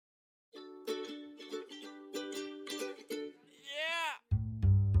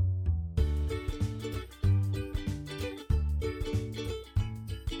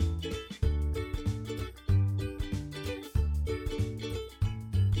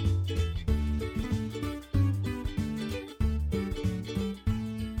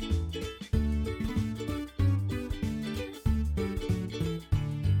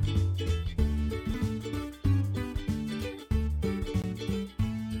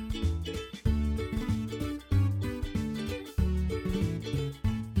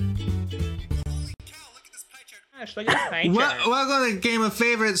Welcome to Game of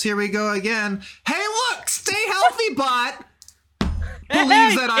Favorites. Here we go again. Hey, look! Stay healthy, bot!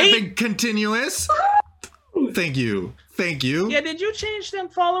 Believes that I've been continuous. Thank you. Yeah, did you change them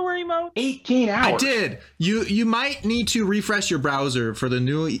follower emotes? 18 hours. I did. You might need to refresh your browser for the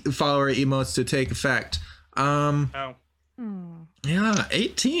new follower emotes to take effect. Yeah,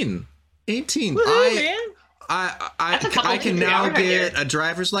 18. Woohoo, man. I can now get a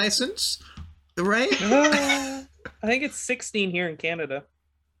driver's license, right? I think it's 16 here in Canada.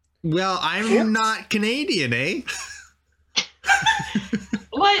 Well, I'm not Canadian, eh?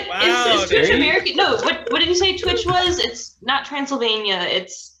 What is Twitch American? No, what did you say Twitch was? It's not Transylvania.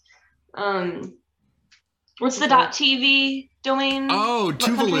 It's what's the .tv domain? Oh,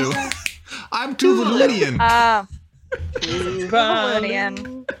 Tuvalu. I'm Tuvaluian.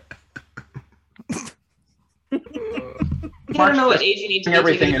 Tuvaluian. I don't know what age you need to be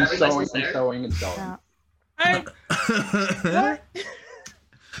everything and sewing. I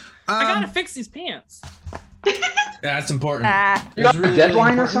gotta fix these pants. That's important. You got a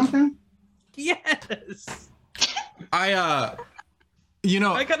deadline or something? Yes. I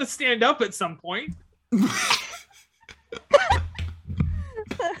gotta stand up at some point.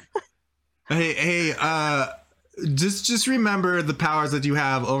 Hey, just remember the powers that you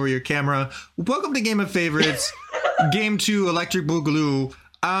have over your camera. Welcome to Game of Favorites, Game 2, Electric Boogaloo.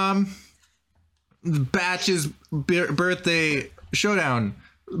 Batch's birthday showdown.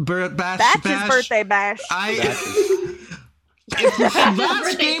 Batch's birthday bash. If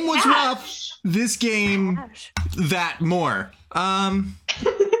last game was rough, this game that more.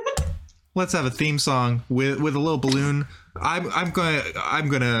 Let's have a theme song with a little balloon. I'm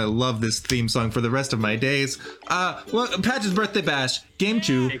gonna love this theme song for the rest of my days. Well, Patch's birthday bash, game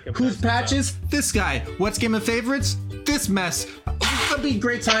 2. Who's Patches? This guy. What's Game of Favorites? This mess. It'll be a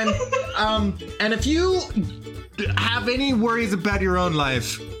great time. And if you have any worries about your own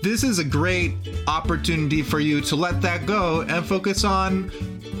life, this is a great opportunity for you to let that go and focus on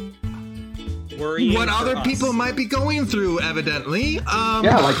what other people might be going through, evidently.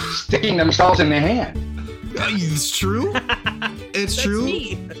 Like sticking themselves in the hand. It's true. It's true.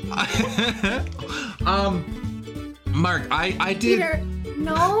 Mark, I did. Peter,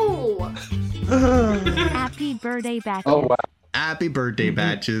 no. Happy birthday, Batches. Oh wow. Happy birthday,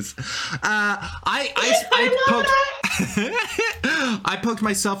 Batches. I poked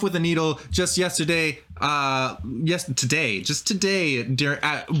myself with a needle just yesterday. Today,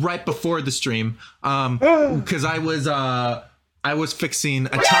 right before the stream, because I was fixing a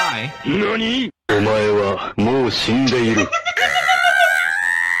tie.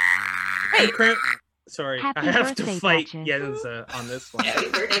 Hey, sorry, Happy I have to birthday, fight Batches. Yenza on this one. Happy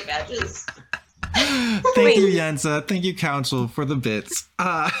birthday, Batches. Thank you, Yenza. Thank you, Council, for the bits.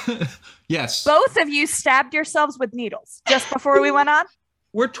 Yes. Both of you stabbed yourselves with needles just before we went on?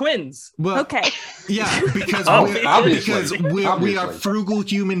 We're twins. Well, okay. Yeah, because we are frugal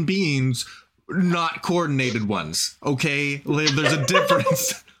human beings, not coordinated ones. Okay, there's a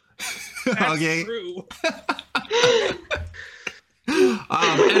difference. Okay. True.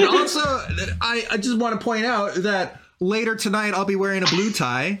 And also, I just want to point out that later tonight I'll be wearing a blue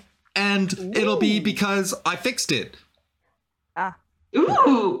tie, and it'll be because I fixed it.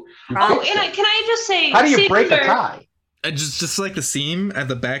 Ooh. Oh, and can I just say, how do you break a tie? Just like the seam at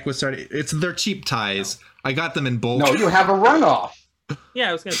the back was starting. They're cheap ties. I got them in bulk. No, you have a runoff. Yeah,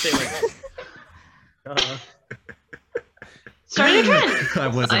 I was gonna say like. Starting a trend.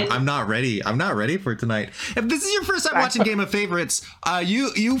 I'm not ready. I'm not ready for tonight. If this is your first time watching Game of Favorites,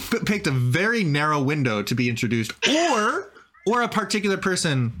 you picked a very narrow window to be introduced, or a particular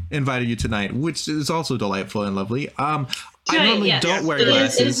person invited you tonight, which is also delightful and lovely. I normally don't wear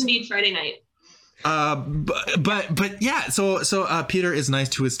glasses. It is indeed Friday night. But yeah, so Peter is nice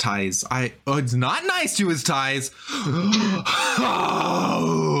to his ties. It's not nice to his ties. So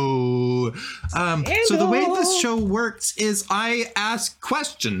the way this show works is I ask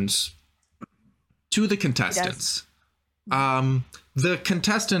questions to the contestants. The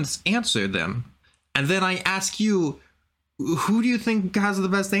contestants answer them, and then I ask you, who do you think has the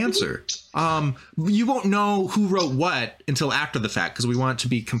best answer? You won't know who wrote what until after the fact, because we want to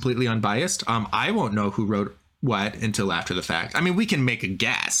be completely unbiased. I won't know who wrote what until after the fact. I mean, we can make a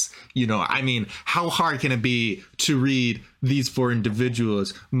guess. How hard can it be to read these four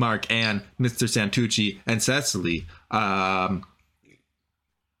individuals, Mark, Ann, Mr. Santucci, and Cecily? I'm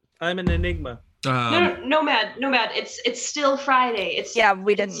an enigma. Nomad. It's still Friday.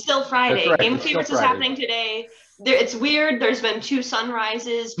 We didn't. It's still Friday. Right, Game of Favorites is happening today. it's weird. There's been 2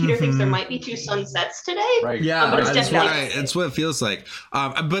 sunrises. Peter thinks there might be 2 sunsets today. Right. Yeah, but it's that's definitely- it's what it feels like.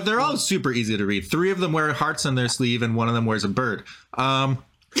 But they're all super easy to read. 3 of them wear hearts on their sleeve, and one of them wears a bird.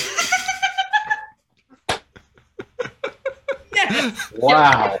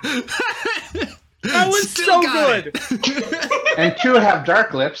 Wow. That was Still so got good. And 2 have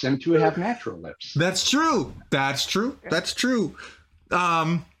dark lips, and 2 have natural lips. That's true. That's true. That's true.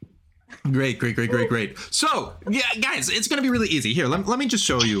 Great. So, yeah, guys, it's gonna be really easy. Here, let me just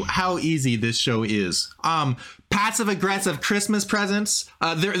show you how easy this show is. Passive aggressive Christmas presents.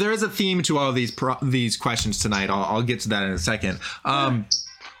 There is a theme to all these questions tonight. I'll get to that in a second.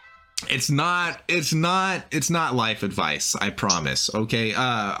 It's not life advice, I promise. Okay,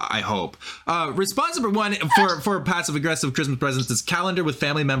 I hope. Response number 1 for passive aggressive Christmas presents is calendar with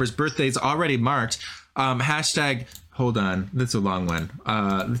family members' birthdays already marked. Hashtag. Hold on, that's a long one.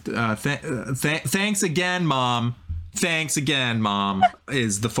 Thanks again, mom. Thanks again, mom.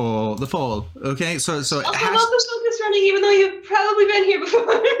 Is the full. Okay, so. Also, welcome Focus Running, even though you've probably been here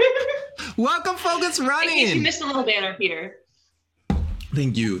before. Welcome, Focus In case you Running. missed a little banner, Peter.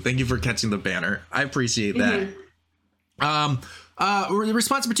 Thank you for catching the banner. I appreciate that.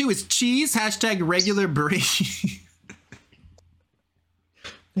 Response number 2 is cheese. Hashtag regular Brady.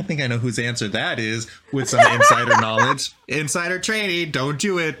 I think I know whose answer that is with some insider knowledge. Insider trading. Don't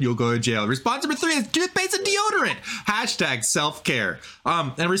do it. You'll go to jail. Response number 3 is toothpaste and deodorant. Hashtag self-care.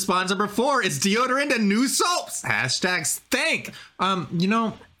 And response number 4 is deodorant and new soaps. Hashtag stink.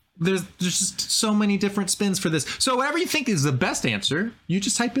 There's just so many different spins for this. So whatever you think is the best answer, you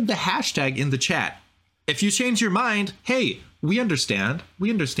just type in the hashtag in the chat. If you change your mind, hey, we understand.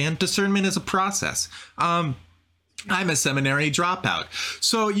 Discernment is a process. I'm a seminary dropout.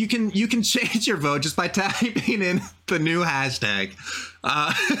 So you can change your vote just by typing in the new hashtag.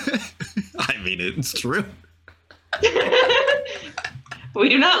 I mean, it's true. We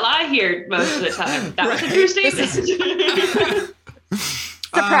do not lie here most of the time. That was a true statement.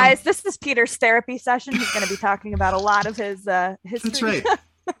 Surprise! This is Peter's therapy session. He's going to be talking about a lot of his history. That's right.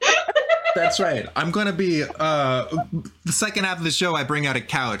 That's right. I'm going to be the second half of the show. I bring out a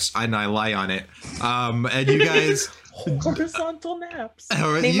couch and I lie on it. And you guys Horizontal naps.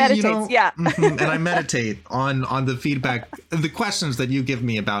 He meditates, yeah. And I meditate on the feedback, the questions that you give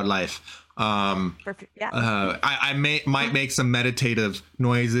me about life. Perfect. Yeah. I might make some meditative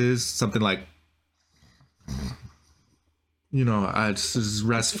noises, something like, just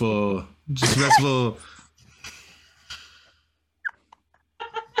restful.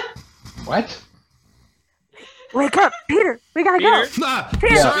 What? Wake up, Peter. We gotta go.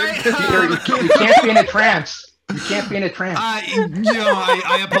 Peter. Yeah. Sorry. Peter, you can't be in a trance. You can't be in a trance.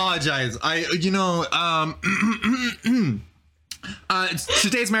 I apologize.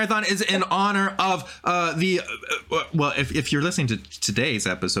 Today's marathon is in honor of if you're listening to today's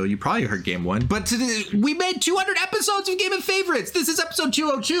episode, you probably heard game 1, but today we made 200 episodes of Game of Favorites. This is episode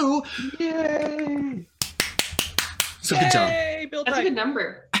 202. Yay! So good job. Hey, Bill That's a Nye. good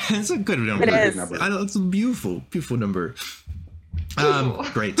number. It's a good number. It is. I know, it's a beautiful number.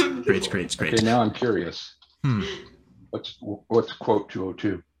 Great. Okay, now I'm curious. What's quote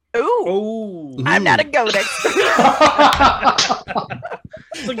 202? Ooh. Oh, I'm not a goat expert. it's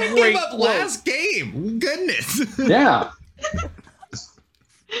a I gave great up quote. last game. Goodness. Yeah.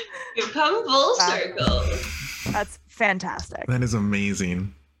 You've come full circle. That's fantastic. That is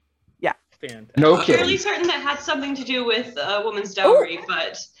amazing. Fantastic. No I'm fairly kidding. certain that had something to do with a woman's dowry,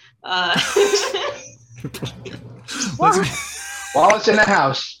 but Wallace in the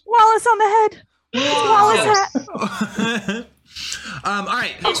house. Wallace on the head. Wallace hat. All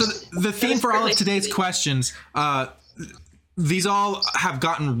right. So the theme for all of today's questions, these all have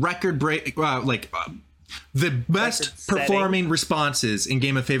gotten record break, the best performing responses in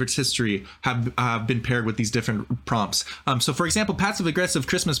Game of Favorites history have been paired with these different prompts. So, for example, passive aggressive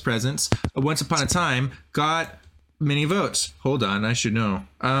Christmas presents, once upon a time, got many votes. Hold on, I should know.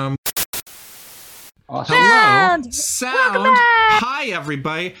 Awesome. Hello, Sound. sound. Welcome back. Hi,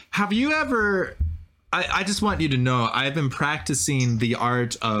 everybody. Have you ever? I just want you to know I've been practicing the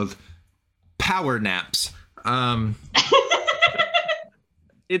art of power naps.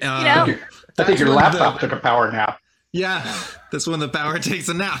 It's I think your laptop took a power nap. Yeah, that's when the power takes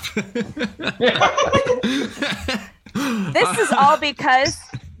a nap. This is all because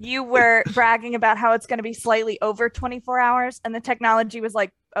you were bragging about how it's going to be slightly over 24 hours, and the technology was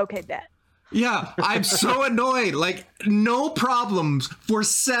like, okay, bet. Yeah, I'm so annoyed. Like, no problems for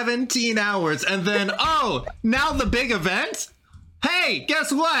 17 hours. And then, oh, now the big event? Hey,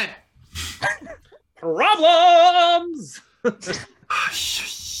 guess what? problems.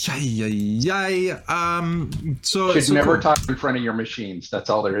 So Should so never cool. talk in front of your machines. That's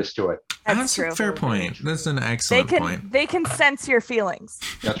all there is to it. That's a true. fair point. That's an They excellent can point. they can sense your feelings.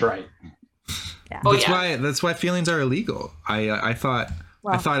 That's right. Oh, That's yeah. why feelings are illegal. I thought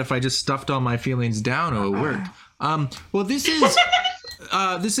if I just stuffed all my feelings down, it would work. Well, this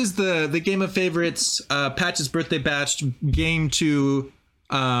is the Game of Favorites Patch's Birthday Batch Game 2.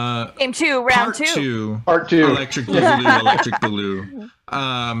 Game 2, round Part 2. Part 2. Electric Boogaloo, Electric Boogaloo.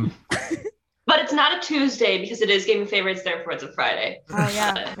 But it's not a Tuesday because it is Game of Favorites, therefore it's a Friday. Oh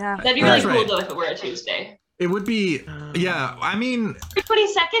yeah, yeah. That'd be really That's cool right. though if it were a Tuesday. It would be, yeah. I mean, The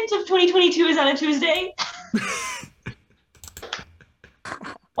 22nd of 2022 is on a Tuesday.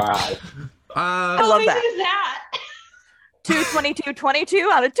 Wow. I How love amazing that. is that? 2/22/22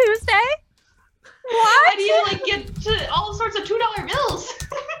 on a Tuesday. How do you like get to all sorts of $2 bills?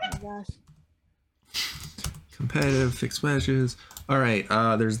 Oh my gosh. competitive, fixed wedges. All right,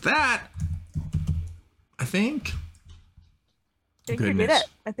 there's that. I think. I think you did Goodness. it.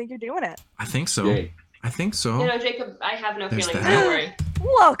 I think you're doing it. I think so. Yay. I think so. You know, Jacob, I have no There's feelings. that. Don't worry.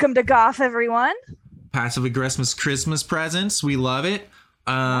 Welcome to Goff, everyone. Passive aggressive Christmas presents. We love it.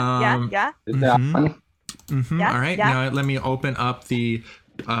 Yeah. Is that Mhm. one? Yeah, All right, yeah. now let me open up the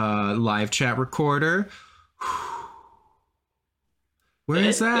live chat recorder. Where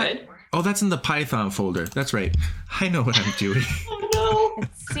is that? Good. Oh, that's in the Python folder. That's right. I know what I'm doing. Oh no. It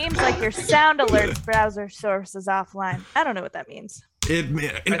seems like your sound alerts browser source is offline. I don't know what that means.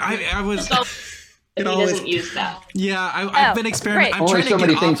 I was. So, It he always- doesn't use that. Yeah, I've Oh, been experimenting. great. I'm Only trying so to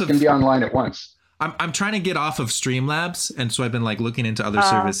many get off things of. can be online at once. I'm trying to get off of Streamlabs, and so I've been like looking into other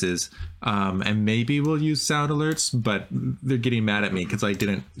services, and maybe we'll use sound alerts, but they're getting mad at me because I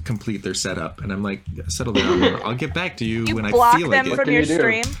didn't complete their setup, and I'm like, settle down. I'll get back to you You when I block feel like them it. from can your you do?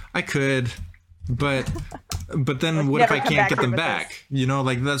 stream. I could, but then Like, what if never I come can't back get here them with back? You know,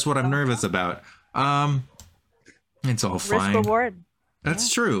 like that's what I'm nervous about. It's all Risk fine. reward.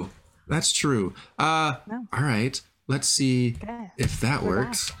 That's true. That's true. All right. Let's see Okay. if that We're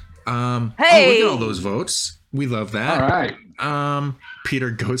works. Hey! Oh, look at all those votes. We love that. All right. Peter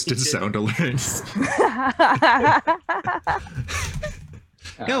ghosted sound alerts.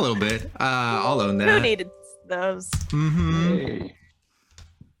 Yeah, a little bit. I'll own Who that. needed those? Mm-hmm. Hey.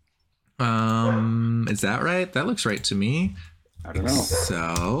 Is that right? That looks right to me. I don't know.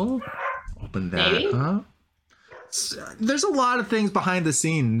 So, open that Maybe. up. There's a lot of things behind the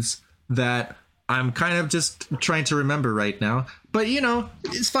scenes that I'm kind of just trying to remember right now. But, you know,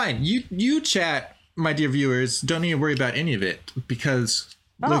 it's fine. You chat, my dear viewers, don't need to worry about any of it because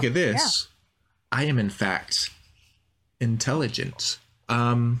look at this. I am, in fact, intelligent.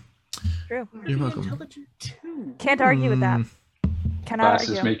 True. You're welcome. Intelligent too. Can't argue with that. Cannot Glasses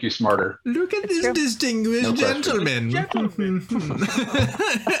argue. make you smarter. Look at this true. distinguished No question. gentleman.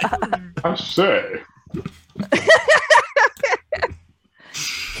 I say.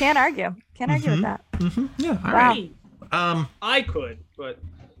 Can't argue. Can't argue with that. Yeah, all Wow. right. I could, but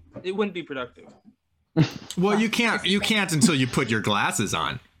it wouldn't be productive. Well, you can't until you put your glasses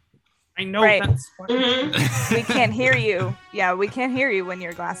on. I know Right. that's fine. Mhm. We can't hear you. Yeah, we can't hear you when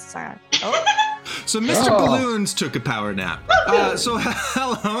your glasses are on. Oh, So Mr. Oh. Balloons took a power nap. So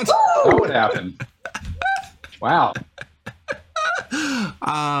hello. That would happen. Wow. Here,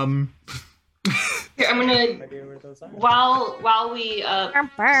 I'm gonna Idea where those are. while we stall. I'm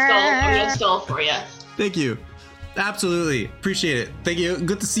gonna stall for you. Thank you. Absolutely. Appreciate it. Thank you.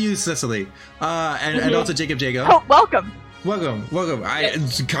 Good to see you, Cecily. And also Jacob Jago. Oh, welcome. Welcome.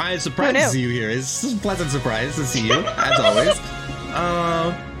 It's kind of surprised Who to knew? see you here. It's a pleasant surprise to see you, as always.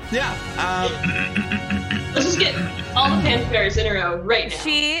 Yeah. Let's just get all the fanfares in a row right now.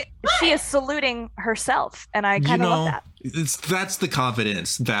 She is saluting herself, and I You kind of know, love that. that's the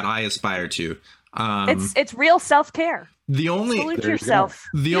confidence that I aspire to. It's real self care. The only Salute There you go. yourself.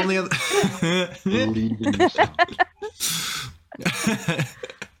 the only other Believe in yourself.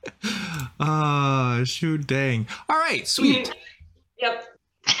 shoot, dang. All right, sweet. Yep.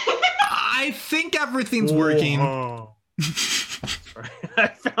 I think everything's working. Whoa. Sorry. I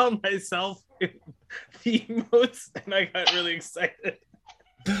found myself in the emotes and I got really excited.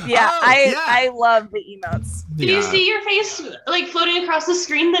 Yeah, Oh, yeah. I love the emotes. Do you see your face like floating across the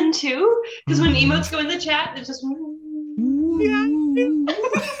screen then too? Because when emotes go in the chat, it's just.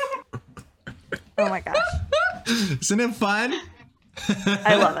 Oh my gosh, Isn't it fun?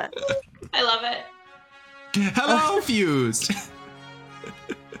 I love it. I love it. Hello, Fused.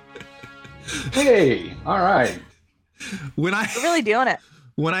 Hey, all right. When I We're really doing it.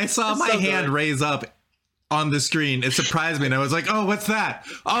 when I saw It's my so hand good. raise up on the screen, it surprised me, and I was like, "Oh, what's that?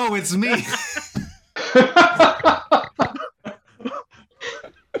 Oh, it's me."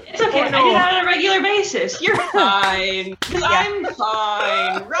 regular basis. You're fine. 'Cause I'm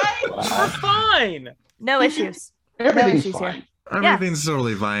fine, right? We're fine. No issues. Everything's issues here. fine. Everything's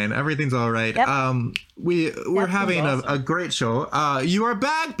totally fine. Everything's all right. Yep. We're having awesome. a great show. You are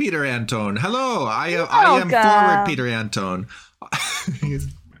back, Peter Antone. Hello. I am Welcome. forward, Peter Antone.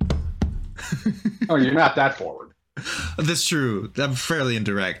 Oh, you're not that forward. That's true. I'm fairly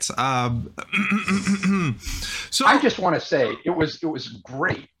indirect. So I just want to say it was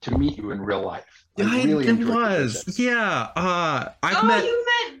great to meet you in real life. I really it enjoyed the was. visit. Yeah. I've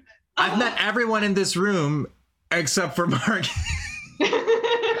met everyone in this room except for Mark.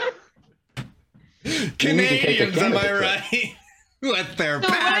 Canadians, am I right? With their So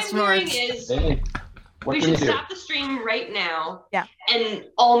passports. what I'm doing is Hey, what we can you should do? stop the stream right now. Yeah. And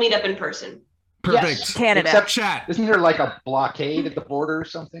all meet up in person. Perfect. Yes. Canada. Except, Chat. isn't there like a blockade at the border or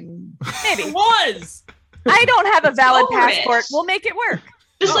something? Maybe. It was. I don't have a valid Over it. passport. We'll make it work.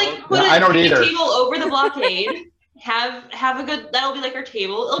 Just like put I don't a either. table over the blockade. Have a good. That'll be like our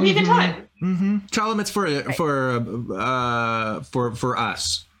table. It'll be a good time. Mm-hmm. Tell them it's for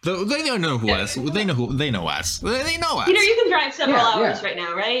us. They don't know who us. They know us. They know us. Peter, you can drive several Yeah, hours yeah. right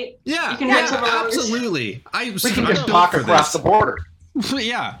now, right? Yeah, You can have yeah, several hours. absolutely. We can just talk across the border.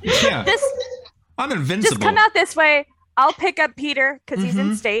 Yeah. This I'm invincible. just come out this way. I'll pick up Peter because he's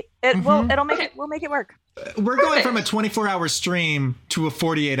in state. We'll make it work. We're going from a 24-hour stream to a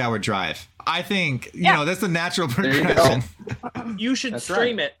 48-hour drive. I think that's the natural you progression. You should That's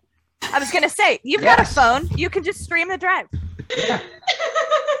stream it. I was gonna say, you've got a Yes. phone. You can just stream the drive.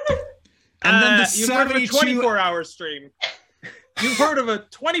 And then the You've heard of a 72 24-hour stream. You've heard of a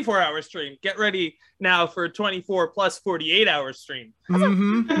 24-hour stream. Get ready now for a 24 plus 48-hour stream.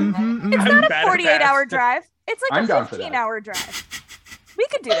 Mm-hmm. It's I'm not a bad at 48-hour that. drive. It's like I'm a down for that. 15-hour drive. We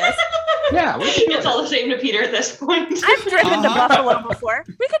could do this. Yeah, we can do It's it. all the same to Peter at this point. I've driven to Buffalo before.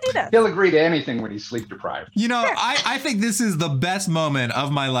 We could do this. He'll agree to anything when he's sleep deprived. You know, I think this is the best moment of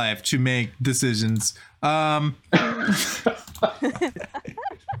my life to make decisions.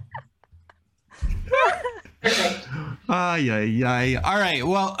 Perfect. Ay. All right.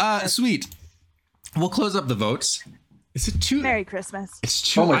 Well, sweet. We'll close up the votes. Is it too? Merry Christmas. It's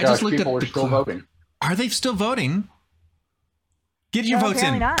too. Oh my I gosh, just looked people at are the still clock. voting. Are they still voting? Get your No, votes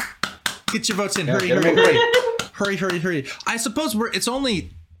apparently in. not. Get your votes in. Yeah, Hurry, get 'em hurry, in hurry. quick. Hurry. I suppose we're only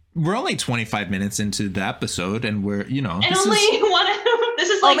 25 minutes into the episode, and we're And this only is, one. This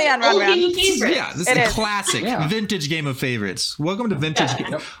is like Only on Run old Round. Game of Favorites. yeah, this It is a is. classic Yeah. vintage Game of Favorites. Welcome to vintage. Yeah.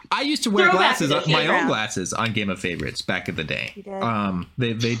 Yep. I used to wear Throwback glasses, edition. my own Round. glasses, on Game of Favorites back in the day. You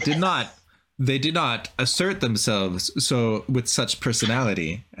did. They did not. They did not assert themselves so with such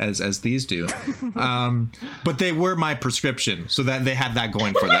personality as these do, but they were my prescription, so that they had that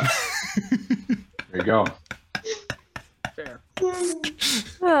going for them. There you go. Fair.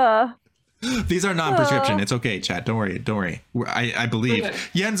 These are non-prescription. It's okay, chat. Don't worry. I believe. Okay.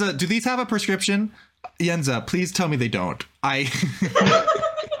 Yenza, do these have a prescription? Yenza, please tell me they don't. Am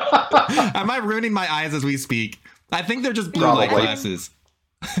I ruining my eyes as we speak? I think they're just blue light Probably. glasses.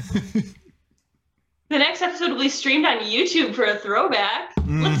 The next episode will be streamed on YouTube for a throwback.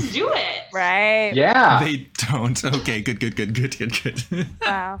 Let's do it. Right. Yeah. They don't. Okay, good.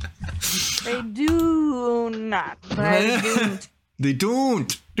 Wow. They do not. They don't. They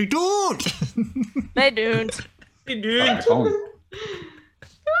don't. They don't. Hey, On dude. my phone.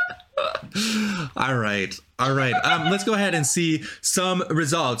 All right. Let's go ahead and see some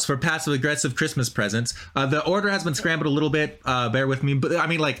results for passive aggressive Christmas presents. The order has been scrambled a little bit. Bear with me, but I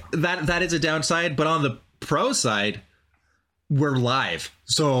mean, like that is a downside. But on the pro side, we're live,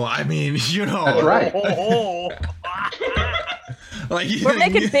 so I mean, That's right. Oh, like We're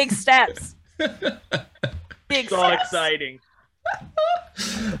making big steps. Big so steps. exciting.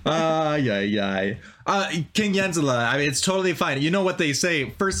 King Yenzela, I mean, it's totally fine. You know what they say,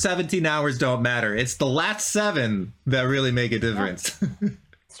 first 17 hours don't matter. It's the last 7 that really make a difference.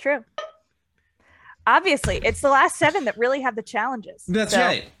 It's true. Obviously, it's the last 7 that really have the challenges. That's So,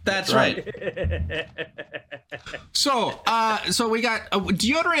 right. That's right. So we got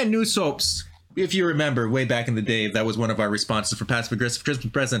deodorant new soaps. If you remember, way back in the day, that was one of our responses for passive aggressive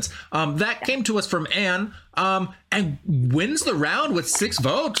Christmas presents. That came to us from Anne, and wins the round with 6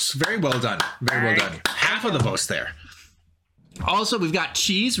 votes. Very well done. Very well done. Half of the votes there. Also, we've got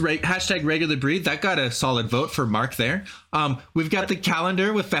cheese, hashtag regular breed. That got a solid vote for Mark there. We've got the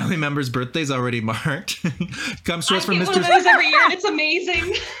calendar with family members' birthdays already marked. Comes to I us from get one of Mr. those every year, and it's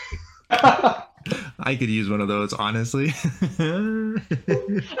amazing. I could use one of those, honestly. Oh shoot,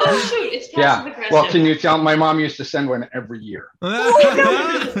 it's passive Yeah. aggressive. Well, can you tell? My mom used to send one every year.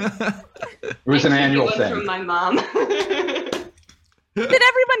 It was an I took annual one thing. from my mom. Did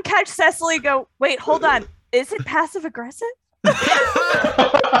everyone catch Cecily go, wait, hold on. Is it passive aggressive? I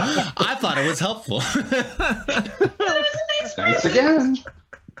thought it was helpful. Thanks again.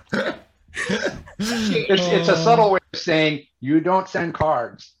 It's a subtle way of saying you don't send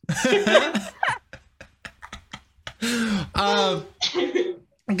cards.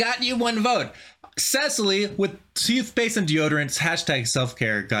 Got you one vote. Cecily, with toothpaste and deodorants, hashtag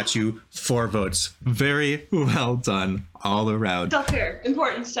self-care, got you 4 votes. Very well done all around. Self-care,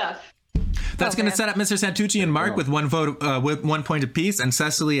 important stuff. That's going to set up Mr. Santucci and Mark with 1 vote, with 1 point apiece, and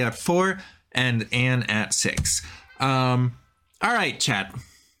Cecily at 4, and Anne at 6. All right, chat.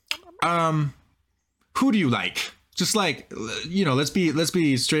 Who do you like? Just like, let's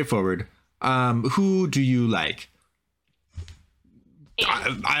be straightforward. Who do you like?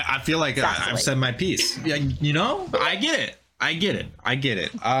 I feel like I've said my piece. Yeah, I get it.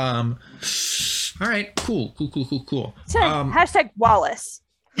 All right, cool. So, hashtag Wallace.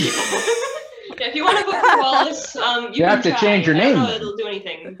 Yeah, if you want to vote for Wallace, you have to change your name. I don't know it'll do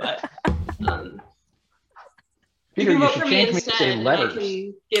anything, but Peter, you you vote should for me change me to instead, say and I letters.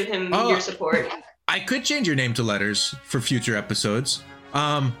 can give him your support. I could change your name to letters for future episodes.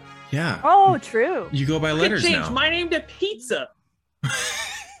 Yeah. Oh, true. You go by I could letters change now. my name to Pizza.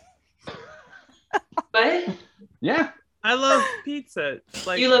 What? Yeah. I love pizza.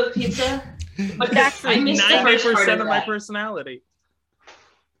 Like, You love pizza? But actually I missed the first part 90% of of my that. personality.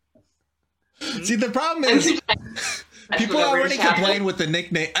 See, the problem is people already complain with the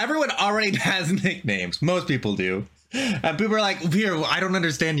nickname. Everyone already has nicknames. Most people do. And people are like, "Here, I don't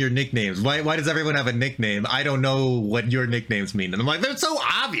understand your nicknames. Why does everyone have a nickname? I don't know what your nicknames mean." And I'm like, "They're so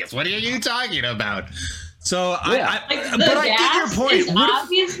obvious. What are you talking about?" So Yeah. but I get your point. Is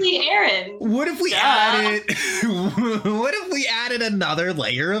obviously Aaron. What if we added? What if we added another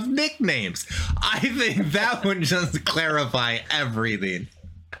layer of nicknames? I think that would just clarify everything.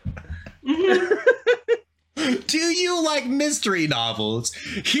 Do you like mystery novels?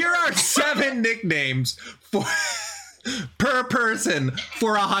 Here are 7 nicknames per person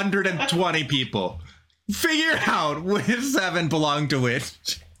for 120 people. Figure out which 7 belong to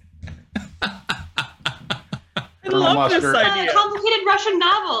which. I love this Mustard. idea. A complicated Russian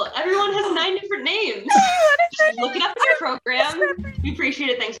novel. Everyone has 9 different names. Just look it up in your program. We appreciate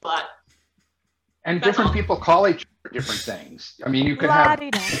it. Thanks a lot. And That's different all. people call each other different things. I mean, you could have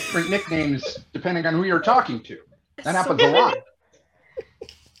La-di-da. different nicknames depending on who you're talking to. That happens a lot.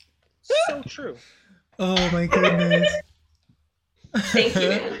 So true. Oh my goodness. Thank you,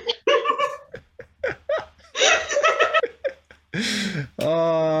 man.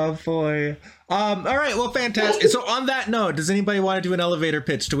 Oh boy. All right, well, fantastic. So on that note, does anybody want to do an elevator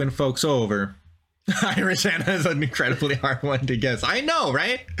pitch to win folks over? Irish Anna is an incredibly hard one to guess. I know,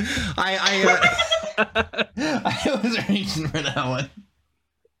 right? I was reaching for that one.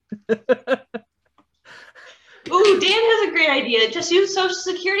 Ooh, Dan has a great idea. Just use social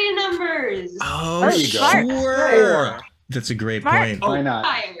security numbers. Oh, There you go. sure. That's a great Smart. point. Why not?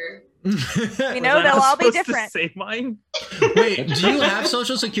 Fire. We Was know I they'll not all be supposed to different. say mine? Wait, do you have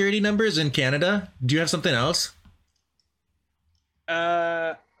social security numbers in Canada? Do you have something else?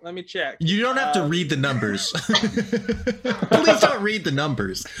 Let me check. You don't have to read the numbers. Please don't read the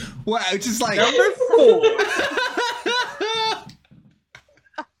numbers. Wow, it's just like Number 4.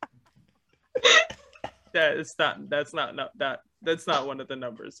 That's not one of the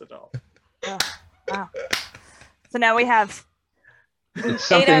numbers at all. Oh, wow. So now we have It's 8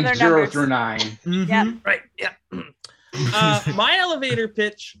 something other 0 numbers. through 9. Yep. Right. Yeah. My elevator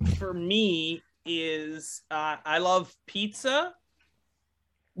pitch for me is I love pizza.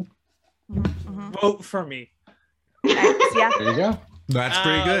 Mhm. Vote for me. Thanks, yeah. There you go. That's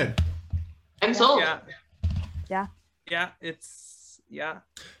pretty good. I'm sold. Yeah. Yeah. Yeah. It's yeah.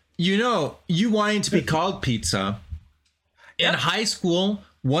 You know, you wanting to be called pizza. In Yep. high school,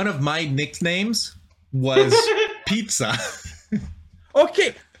 one of my nicknames was Pizza.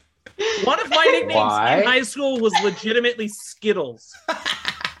 Okay. One of my nicknames Why? in high school was legitimately Skittles.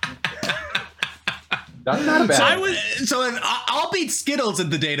 That's not a bad. I was I'll beat Skittles in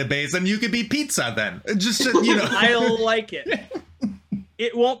the database, and you could be Pizza then. Just you know. I like it.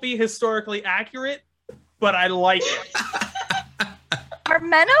 It won't be historically accurate, but I like it. Are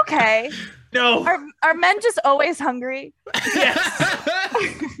men okay? No. Are men just always hungry? Yes.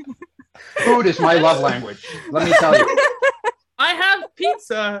 Food is my love language. Let me tell you. I have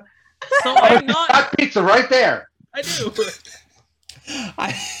pizza, so I'm not. Got pizza right there. I do.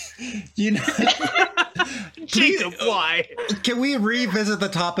 You know, Jacob, why? can we revisit the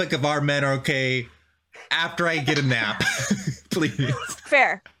topic of our men are okay after I get a nap? Please.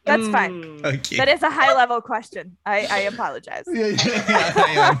 Fair. That's fine. Okay. That is a high level question. I apologize. Yeah,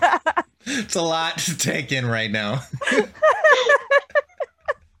 I am. It's a lot to take in right now.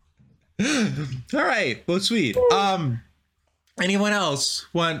 All right. Well, sweet. Anyone else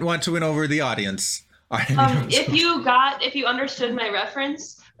want to win over the audience? If you understood my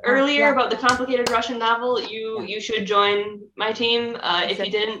reference earlier about the complicated Russian novel, you should join my team. If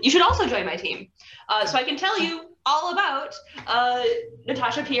you didn't, you should also join my team. So I can tell you all about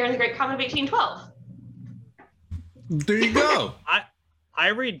Natasha Pierre and the Great Comet of 1812. There you go. I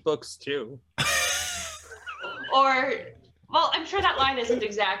read books too. Or, well, I'm sure that line isn't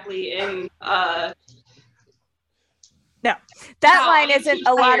exactly in. No, that line isn't.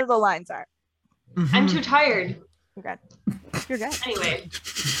 A lot of the lines are. Mm-hmm. I'm too tired. You're good. You're good. Anyway.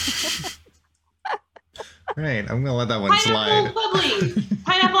 All right, I'm gonna let that one slide. Pineapple bubbly.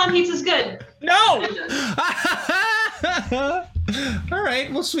 Pineapple on pizza's good. No. All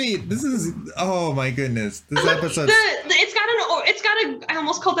right, well, sweet. This is. Oh my goodness, this episode. It's got a. I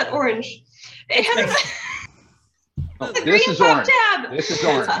almost called that orange. It has This is orange. tab. This is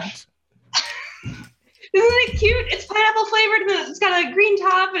orange. Isn't it cute? It's pineapple flavored and it's got a green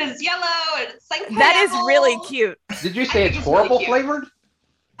top and it's yellow and it's like pineapple. That is really cute. Did you say it's horrible flavored?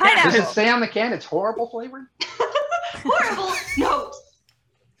 Pineapple. Does it say on the can it's horrible flavored? Horrible? No.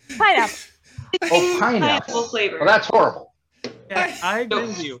 Pineapple. Oh, pineapple flavor. Well, that's horrible. Yeah, I agree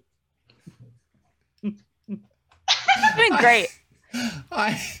with you. Doing great.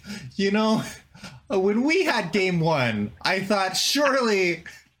 When we had game one, I thought surely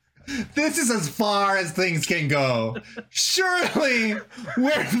this is as far as things can go. Surely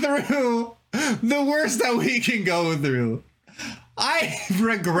we're through the worst that we can go through. I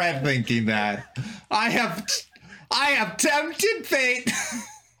regret thinking that. I have tempted fate,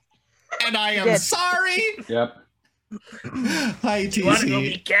 and I am sorry. Yep. Hi, TC. You want to go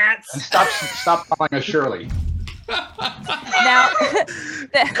be cats? And stop calling us Shirley. Now,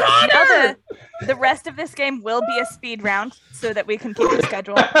 the rest of this game will be a speed round so that we can keep the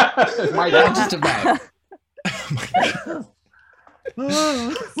schedule. Just about.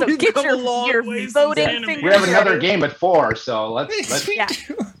 So get your voting fingers. We have another ready. game at 4, so let's Yeah.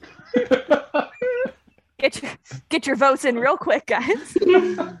 Get your votes in real quick, guys.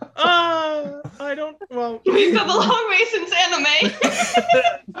 I don't. Well, We've come a long way since anime.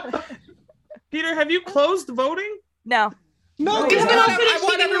 Peter, have you closed voting? No. No, because I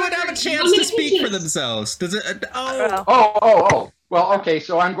want everyone to have a chance to speak for themselves. Does it? Oh. Well, okay,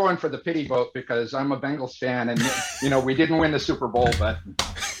 so I'm going for the pity vote because I'm a Bengals fan and, we didn't win the Super Bowl, but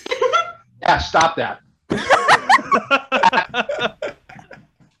yeah, stop that.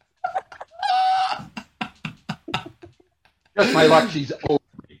 Just my luck, she's over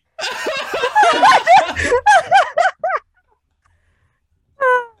me.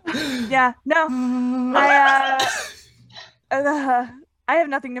 Yeah, no. I have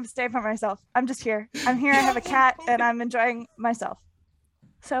nothing to say for myself. I'm just here. I'm here. I have a cat, and I'm enjoying myself.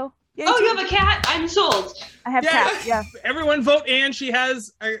 So. You have a cat? I'm sold. I have cat. Yeah. Everyone vote, and she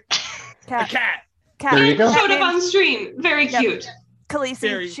has a cat. Cat. There you go. Showed up on stream. Very cute.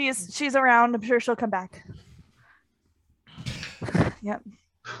 Khaleesi. She's around. I'm sure she'll come back. Yep.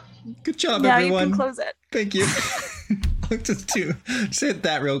 Good job, now everyone. You can close it. Thank you. just hit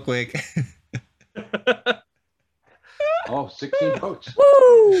that real quick. 16 votes.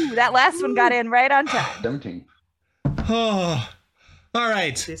 Woo! That last one got in right on time. 17. Oh, all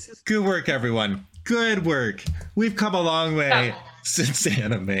right. Good work, everyone. Good work. We've come a long way since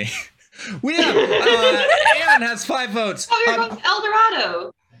anime. We have Anne has 5 votes. Oh, you're going to El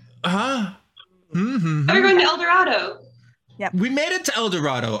Dorado. Mm-hmm. Oh, you're going to El Dorado. Yep. We made it to El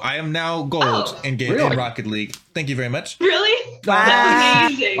Dorado. I am now gold in Rocket League. Thank you very much. Really? Wow.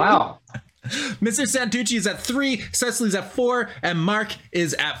 That's amazing. Wow. Mr. Santucci is at 3, Cecily's at 4, and Mark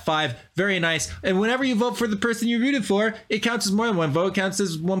is at 5. Very nice. And whenever you vote for the person you rooted for, it counts as more than one vote. It counts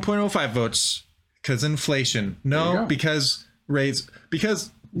as 1.05 votes. Because inflation. No, because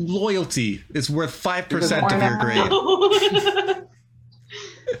loyalty is worth 5% of your grade.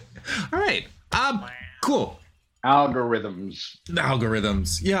 All right. Cool. Algorithms.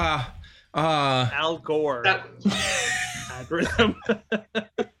 Yeah. Al Gore. Algorithm.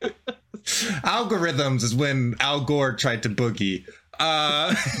 Algorithms is when Al Gore tried to boogie.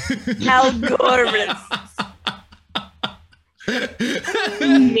 Algorithms.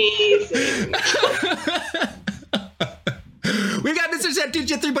 Amazing. We got Mr.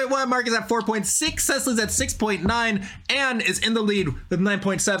 Santucci at 3.1, Mark is at 4.6, Cecily's at 6.9, Anne is in the lead with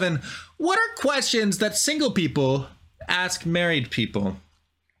 9.7. What are questions that single people ask married people?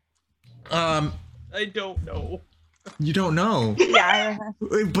 I don't know. You don't know. Yeah.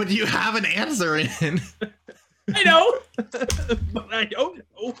 But you have an answer in. I know, but I don't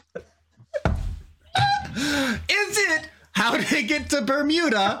know. Is it how to get to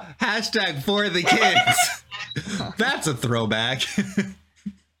Bermuda? Hashtag for the kids. That's a throwback.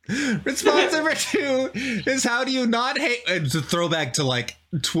 Response number 2 is how do you not hate? It's a throwback to like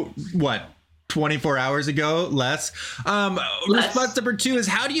 24 hours ago, less. Response number 2 is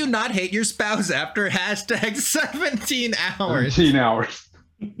how do you not hate your spouse after hashtag 17 hours? 17 hours.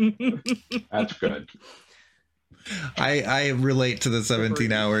 That's good. I relate to the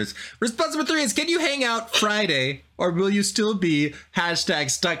 17 hours. Response number 3 is can you hang out Friday or will you still be hashtag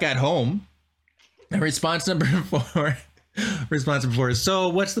stuck at home? And response number 4 is so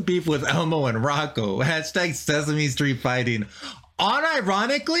what's the beef with Elmo and Rocco? Hashtag Sesame Street fighting.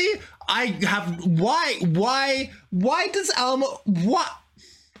 Unironically, I have why does Elmo what?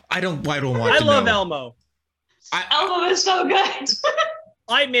 I don't want to know. I love Elmo. Elmo is so good.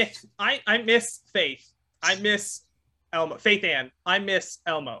 I miss Faith. I miss Elmo. Faith Ann. I miss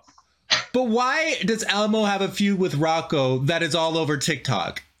Elmo. But why does Elmo have a feud with Rocco that is all over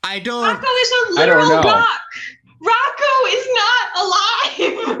TikTok? I don't. Rocco is a literal rock. Rocco is not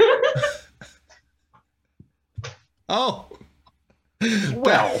alive. Oh.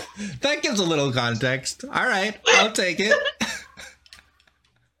 Well, that gives a little context. All right, I'll take it.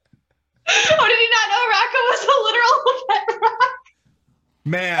 Oh, did he not know Rocco was a literal pet rock?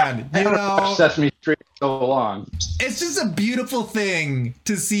 Man, I haven't watched Sesame Street so long. It's just a beautiful thing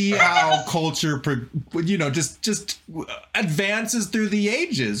to see how culture, just advances through the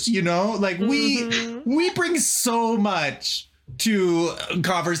ages. Like we bring so much to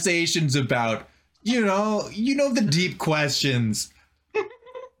conversations about, the deep questions.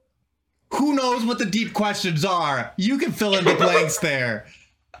 Who knows what the deep questions are? You can fill in the blanks there.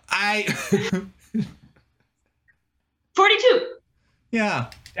 42. Yeah.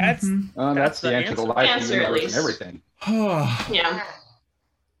 That's that's the answer to life, and the universe, and everything. Yeah.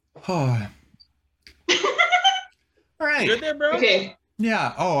 All right. Good there, bro. Okay.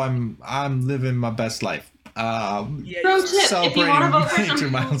 Yeah. Oh, I'm living my best life. Pro tip: if you want to vote for major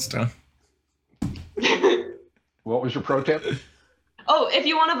something, milestone. What was your pro tip? Oh, if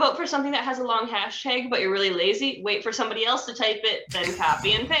you want to vote for something that has a long hashtag, but you're really lazy, wait for somebody else to type it, then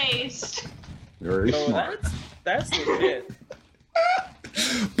copy and paste. Very smart. That's legit.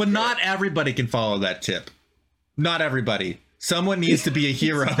 But not everybody can follow that tip. Not everybody. Someone needs to be a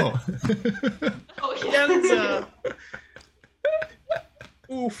hero. Oh, yeah.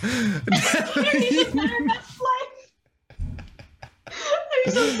 Oof.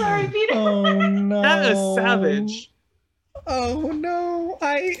 I'm so sorry, Peter. Oh no. That is savage. Oh no.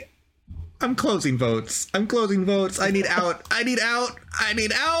 I'm closing votes. I need out.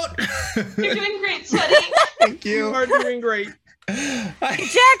 You're doing great, sweaty. Thank you. You are doing great.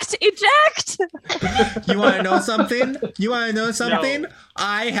 Eject! You want to know something? No.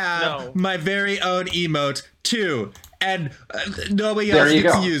 I have No. my very own emote too, and nobody There else you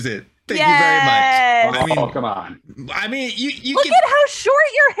gets go. to use it. Thank you very much. Oh, come on. I mean, you Look can. at how short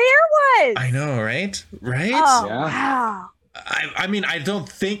your hair was. I know, right? Oh, Yeah. wow. I mean, I don't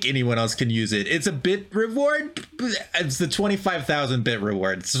think anyone else can use it. It's a bit reward. It's the 25,000 bit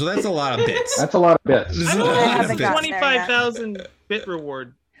reward, so that's a lot of bits. That's a lot of bits. This is I a don't lot know of if it's gotten bits. there yet. 25,000 bit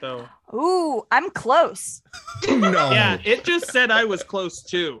reward though. Ooh, I'm close. No. Yeah, it just said I was close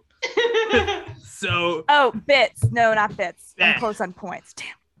too. So Oh, bits. No, not bits. I'm Yeah. close on points. Damn.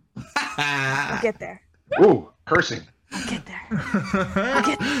 I'll get there. Ooh, cursing. I'll get there. I'll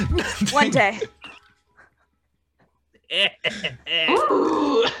get there. One day.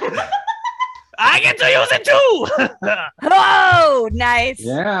 Ooh. I get to use it too. Oh, nice.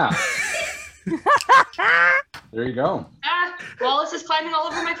 Yeah. There you go. Wallace is climbing all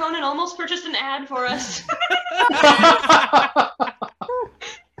over my phone and almost purchased an ad for us.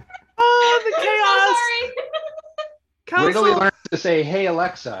 Oh, the I'm chaos. so Wait till he Council. learns to say, "Hey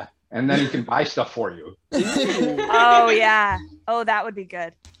Alexa," and then he can buy stuff for you. Oh, yeah. Oh, that would be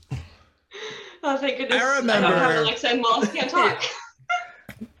good. Oh, thank goodness. I I don't have remember- Alexa and Wallace can't talk.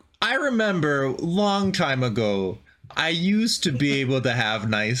 I remember long time ago, I used to be able to have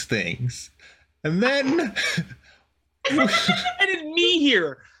nice things. And then I did me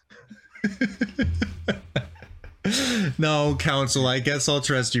here. no, Council, I guess I'll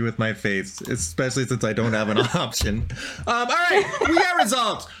trust you with my face, especially since I don't have an option. All right, we got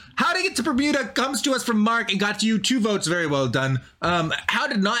results. How to Get to Bermuda comes to us from Mark and got you 2 votes. Very well done. How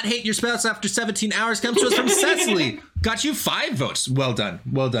to Not Hate Your Spouse After 17 Hours comes to us from Cecily. Got you 5 votes. Well done.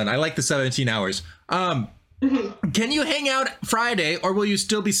 Well done. I like the 17 hours. Can you hang out Friday, or will you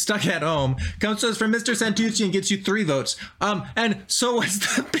still be stuck at home? Comes to us from Mr. Santucci and gets you 3 votes. And so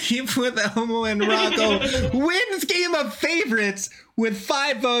what's the beef with Elmo and Rocco? Wins game of favorites with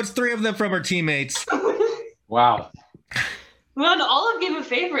 5 votes, 3 of them from our teammates. Wow. We won all of Game of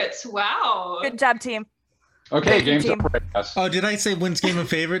Favorites. Wow. Good job, team. Okay, game's team. over. Yes. Oh, did I say wins game of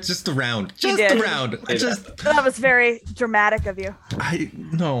favorites? Just the round. You Just did. the round. That was very dramatic of you.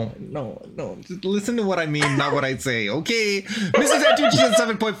 No. Just listen to what I mean, not what I say. Okay. Mrs. Santucci is at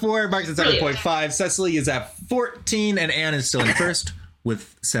 7.4. Mark's at 7.5. Cecily is at 14, and Anne is still in first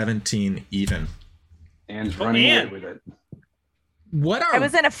with 17 even. Anne's running Anne. away with it. What are I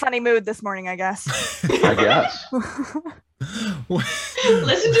was in a funny mood this morning, I guess. I guess.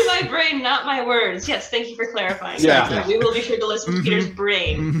 Listen to my brain, not my words. Yes, thank you for clarifying. Yeah. We will be sure to listen to Peter's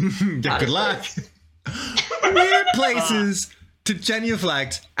brain. Yeah, good luck. Weird places to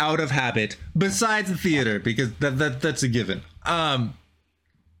genuflect out of habit besides the theater, because that's a given.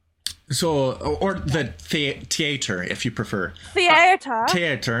 So, or the theater, if you prefer. Theater.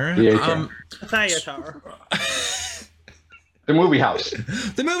 Theater. Theater. Theater. The movie house.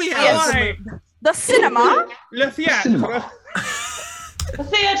 The movie Yes. house. Why? The cinema. Le theatre. Cinema.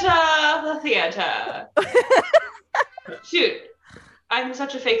 The theater. Shoot. I'm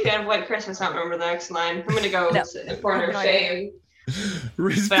such a fake fan of White Christmas, I don't remember the next line. I'm gonna go sit in the corner No shame.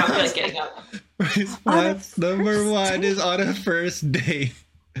 But I don't feel like getting up. Response number 1 is on a first date.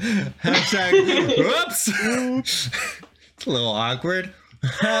 Hashtag, whoops. It's a little awkward.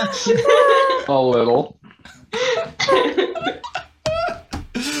 A little.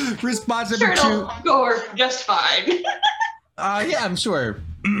 Response Sure, number 2. it'll go over just fine. Yeah, I'm sure.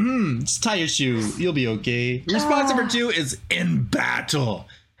 Just tie your shoe. You'll be okay. Response number 2 is in battle.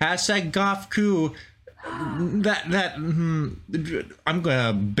 Hashtag Goffku. I'm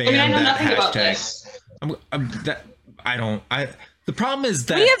gonna ban I know that nothing about hashtag. this. The problem is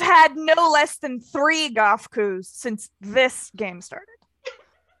that We have had no less than 3 golf coups since this game started.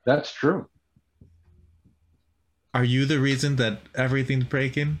 That's true. Are you the reason that everything's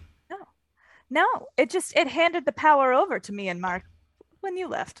breaking? No, it handed the power over to me and Mark when you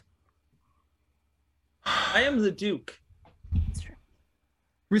left. I am the Duke. It's true.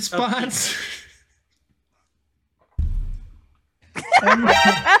 Response.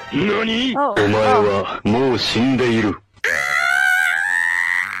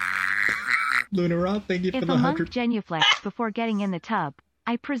 Luna Roth, thank you for If the a monk 100. genuflects before getting in the tub,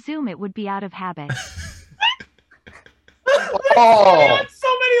 I presume it would be out of habit. Oh. So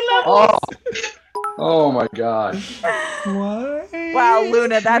many levels. Oh my God. What? Wow,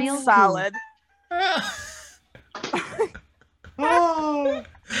 Luna, that's Real solid. Oh. I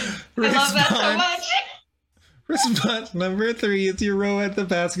love that so much. Response number 3 is your row at the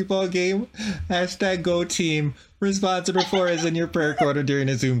basketball game. Hashtag go team. Response number 4 is in your prayer corner during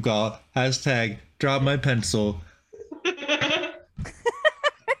a Zoom call. Hashtag drop my pencil.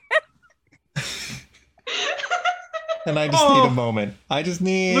 And I just need a moment. I just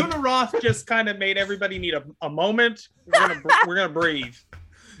need. Luna Roth just kind of made everybody need a moment. We're gonna breathe.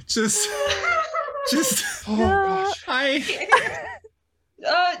 Just. Oh gosh.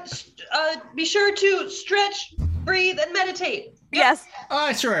 Be sure to stretch, breathe, and meditate. Yes.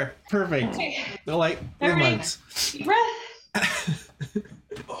 Oh, sure. Perfect. Okay. The light Every- months. Deep breath.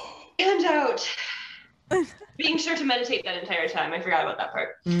 And out. Being sure to meditate that entire time. I forgot about that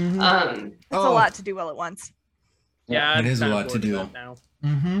part. Mhm. It's a lot to do all at once. Yeah, It is a I'm lot to bored of do. that now.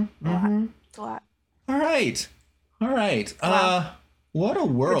 It's a lot. All right. Wow. What a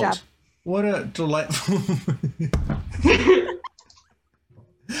world. job. What a delightful.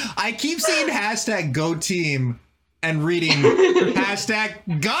 I keep seeing hashtag go team and reading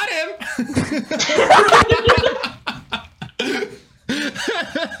hashtag got him.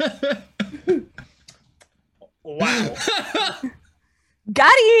 Wow.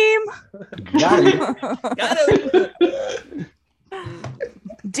 Got him. Got it. Got it.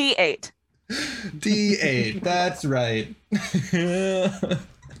 D8. D8. That's right.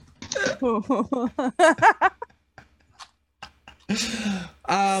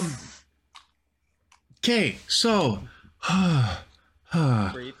 Okay, so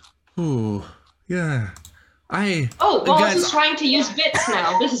Breathe. ooh, yeah. Oh, Wallace Guys, is trying to use bits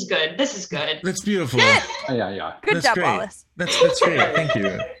now. This is good. This is good. that's beautiful. Yeah. Good That's job, great. Wallace. That's great. Thank you.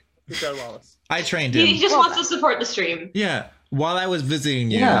 Good job, Wallace. I trained He him. just Well wants to support the stream. Yeah, while I was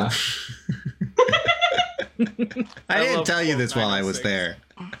visiting you. Yeah. I didn't love tell you this while I was 906. there.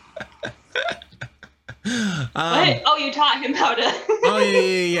 What? Oh, you taught him how to. Oh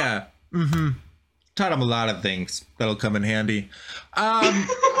yeah. Mm-hmm. Taught him a lot of things that'll come in handy.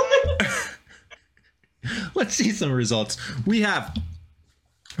 Let's see some results. We have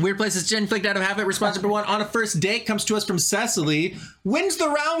Weird Places Genflicked Out of Habit. Response number 1 on a first date comes to us from Cecily. Wins the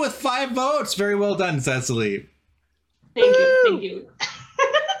round with 5 votes. Very well done, Cecily. Thank you. Thank you.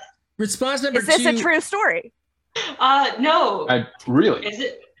 Response number 2. Is this a true story? No. Really? Is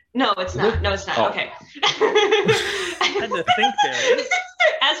it? No, it's not. No, it's not. Oh. Okay. I had to think there.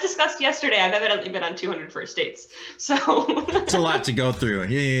 As discussed yesterday, I've evidently been on 200 first dates. So It's a lot to go through.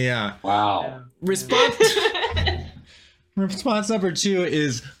 Yeah. Wow. Response number 2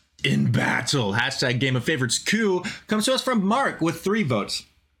 is in battle. Hashtag Game of Favorites coup comes to us from Mark with 3 votes.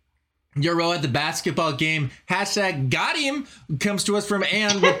 Euro at the basketball game. Hashtag got him comes to us from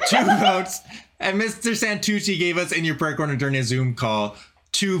Anne with 2 votes. And Mr. Santucci gave us in your prayer corner during a Zoom call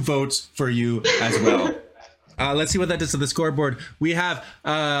 2 votes for you as well. Let's see what that does to the scoreboard. We have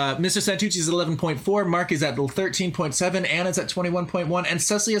Mr. Santucci's 11.4, Mark is at 13.7, Anna's at 21.1, and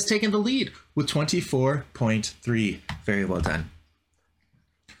Cecily has taken the lead with 24.3. Very well done.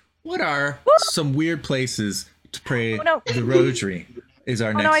 What are some weird places to pray the rosary? Is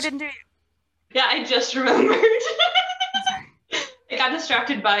our next. No, I didn't do it. yeah, I just remembered. I got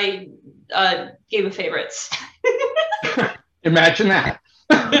distracted by Game of Favorites. Imagine that.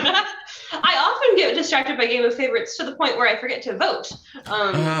 I often get distracted by Game of Favorites to the point where I forget to vote.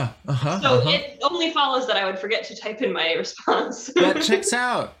 So it only follows that I would forget to type in my response. That checks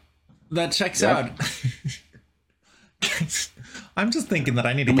out. Out. I'm just thinking that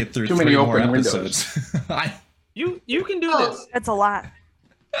I need to get through Too 3 many more open episodes. You can do Oh. this. That's a lot.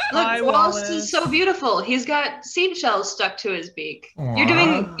 Hi, Look, Wallace Wallace. is so beautiful. He's got seed shells stuck to his beak. Aw.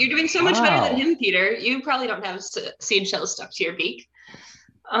 You're doing so much better Wow. than him, Peter. You probably don't have seed shells stuck to your beak.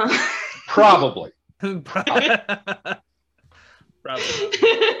 Probably. Probably.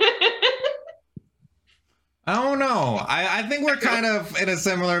 I don't know. I think we're kind of in a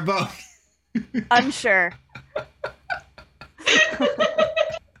similar boat. Unsure.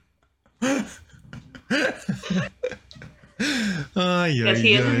 Yes,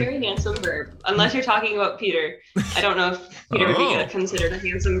 he is a very handsome bird. Unless you're talking about Peter. I don't know if Peter would be considered a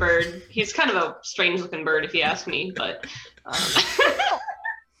handsome bird. He's kind of a strange looking bird if you ask me, but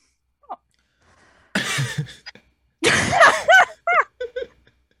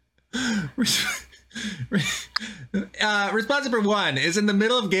Response number 1 is in the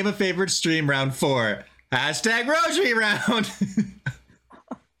middle of Game of Favorites stream round 4. Hashtag Rosary round.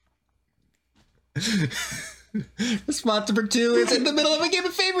 Response number 2 is in the middle of a Game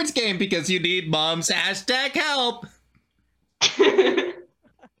of Favorites game because you need mom's hashtag help.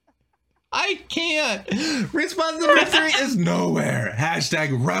 I can't. Response number 3 is nowhere.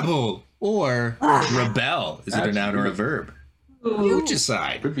 Hashtag rebel or rebel. Is it a noun or a verb? You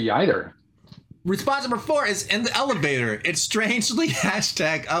decide. Could be either. Response number 4 is in the elevator. It's strangely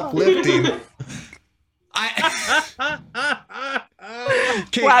hashtag uplifting.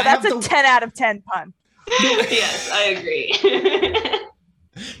 Okay, Wow, that's a 10 out of 10 pun. yes, I agree.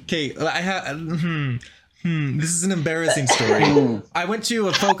 Okay, I have. This is an embarrassing story. I went to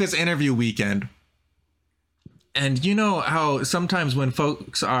a Focus interview weekend, and you know how sometimes when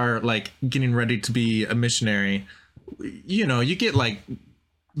folks are like getting ready to be a missionary, you know, you get like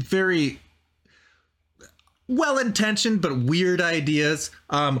very well-intentioned but weird ideas.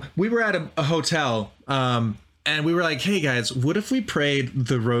 We were at a hotel, and we were like, "Hey guys, what if we prayed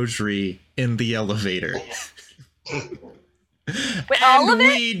the rosary in the elevator?" Wait, all of it?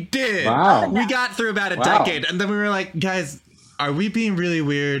 We did. Wow. We got through about a Wow. decade, and then we were like, "Guys, are we being really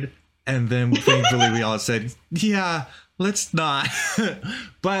weird?" And then thankfully we all said, "Yeah, let's not."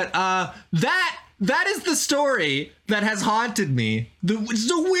 But that is the story that has haunted me. It's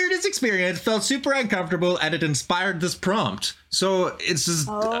the weirdest experience. Felt super uncomfortable, and it inspired this prompt. So it's just,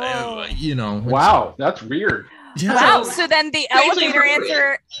 you know. Wow, that's weird. Yeah. Wow, so then the Strangely elevator appropriate.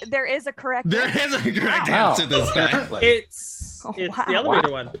 answer, there is a correct There answer. is a correct Wow. answer this time. Apparently. It's Oh, the wow.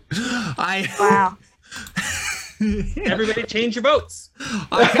 elevator one. Wow. Everybody change your votes.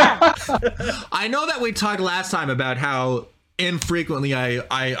 I know that we talked last time about how infrequently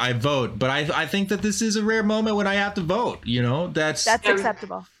I vote, but I think that this is a rare moment when I have to vote. You know, that's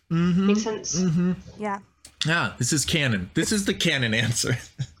Acceptable. Makes sense. Yeah. yeah. This is canon. This is the canon answer.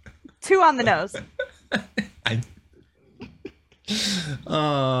 2 on the nose.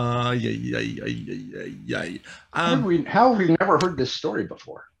 How have we never heard this story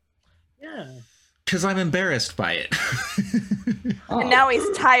before? Yeah. Because I'm embarrassed by it. Oh, And now he's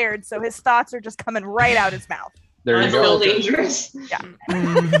tired, so his thoughts are just coming right out his mouth. there you That's still go. dangerous.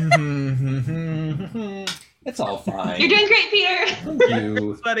 It's all fine. You're doing great, Peter. Thank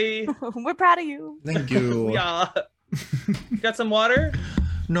you. Buddy. We're proud of you. Thank you. Yeah. Got some water?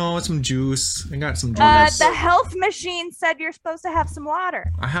 No, it's some juice. I got some juice. The health machine said you're supposed to have some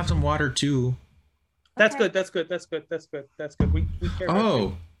water. I have some water too. That's Okay. good. That's good. That's good. That's good. That's good. We care about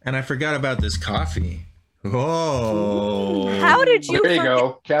Oh, and I forgot about this coffee. Oh. How did you There you forget-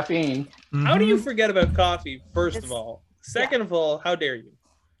 go. Caffeine. How do you Mhm. forget about coffee, first It's- of all? Second of all, how dare you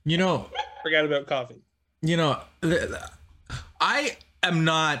You know, forget about coffee? I am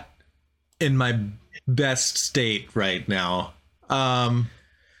not in my best state right now.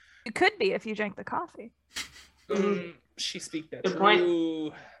 You could be if you drank the coffee. She speak that Good point.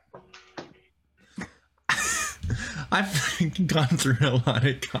 true. I've gone through a lot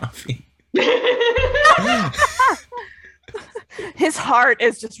of coffee. His heart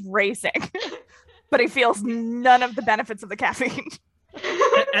is just racing, but he feels none of the benefits of the caffeine.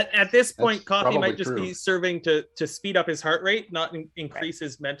 At this point, That's coffee might probably just true. be serving to speed up his heart rate, not increase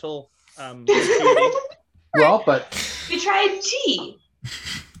his mental acuity. Well, but We tried tea.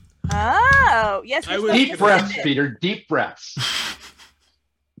 Oh, yes. I we're was- supposed deep to breaths, sip it. Peter. Deep breaths.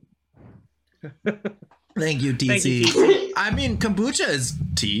 Thank you, Thank you, TC. TC. I mean, kombucha is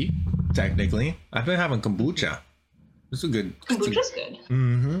tea, technically. I've been having kombucha. It's a good. Kombucha's good.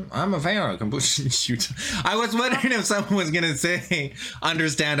 I'm a fan of kombucha. Shoot. I was wondering if someone was going to say,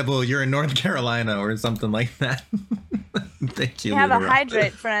 understandable, you're in North Carolina or something like that. Thank you. We have a Luther.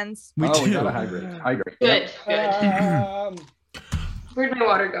 hydrate, friends. We We do. gotta hydrate. Hydrate. Good. Yep. Good. Where'd my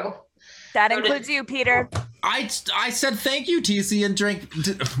water go? That includes you, Peter. I said thank you, TC, and drank.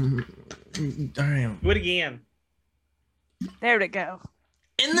 All right. Do it again. There we go.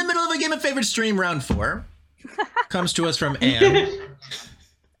 In the middle of a Game of Favorite stream, round 4 comes to us from Anne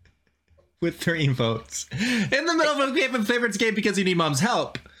with 3 votes. In the middle of a Game of Favorites game because you need mom's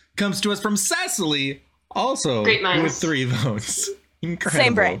help comes to us from Cecily, also Great minds. with 3 votes. Incredible.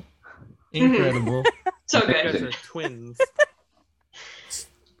 Same brain. Incredible. So You guys good. are twins.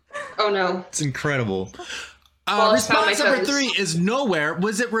 Oh no. It's incredible. Well, I found Response my number toes. 3 is nowhere.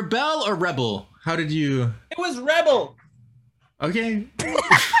 Was it rebel or rebel? How did you? It was Rebel. Okay.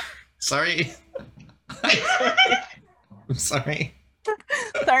 Sorry. I'm sorry.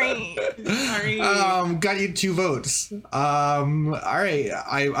 Sorry. Sorry. Got you 2 votes. All right.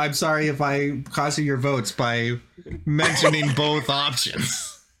 I'm sorry if I cost you your votes by mentioning both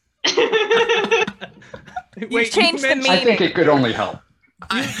options. You changed the mentioned- I think meaning. it could only help.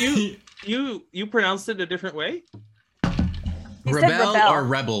 You pronounced it a different way? He said Rebel rebel. or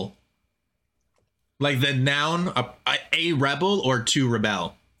rebel? Like the noun, a rebel or to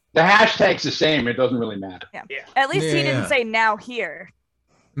rebel? The hashtag's the same. It doesn't really matter. At least he Yeah. didn't say now here.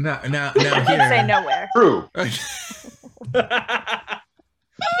 Now He did here. say nowhere. True.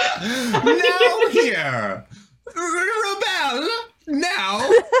 Now here. Rebel. Now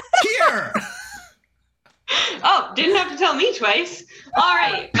here. Oh, didn't have to tell me twice. All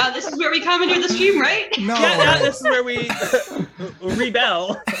right. This is where we come and do the stream, right? No. Yeah, this is where we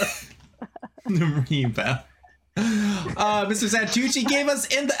rebel. Rebel. Mr. Santucci gave us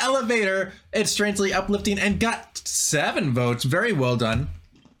In the Elevator. It's strangely uplifting and got 7 votes. Very well done.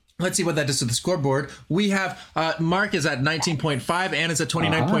 Let's see what that does to the scoreboard. We have Mark is at 19.5, Ann is at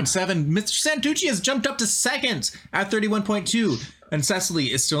 29.7. Mr. Santucci has jumped up to second at 31.2, and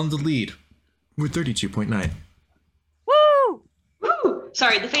Cecily is still in the lead with 32.9. Woo! Woo!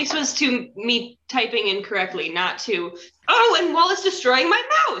 Sorry, the face was to me typing incorrectly, not to. Oh, and Wallace destroying my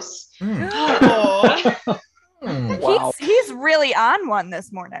mouse. Wow. He's really on one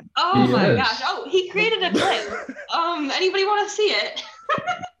this morning. Oh He my is. gosh! Oh, he created a clip. Anybody want to see it?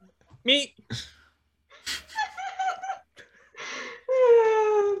 Me.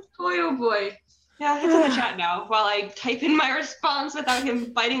 Boy, oh boy. Yeah, he's in the chat now while I type in my response without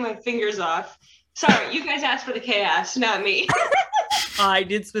him biting my fingers off. Sorry, you guys asked for the chaos, not me. I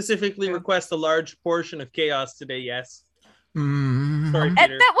did specifically request a large portion of chaos today, yes. Mm-hmm. Sorry, And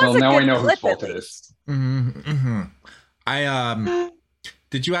Peter. that was Well, a now good I know whose clip fault at it least. is. Mm-hmm.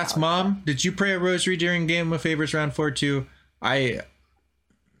 Did you ask Mom? Did you pray a rosary during Game of Favorites round 4 too?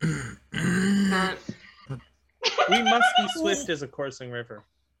 We must be swift as a coursing river.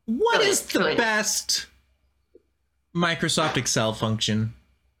 What is the Brilliant. best Microsoft Excel function?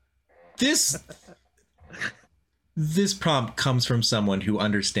 This prompt comes from someone who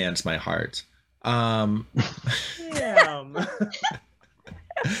understands my heart. Damn.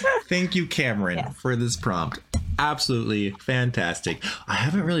 Thank you, Cameron, Yes. for this prompt. Absolutely fantastic. I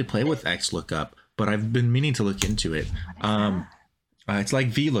haven't really played with XLOOKUP, but I've been meaning to look into it. It's like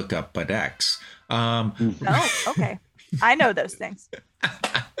VLOOKUP, but X. Oh, okay. I know those things.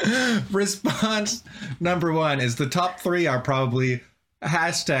 Response number 1 is the top 3 are probably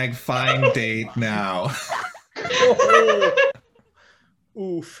hashtag find date now.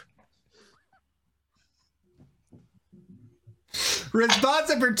 Oof. Response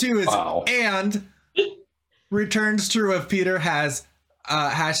number 2 is and returns true if Peter has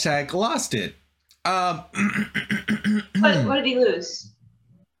hashtag lost it. What did he lose?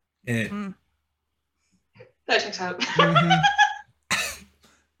 It. That checks out.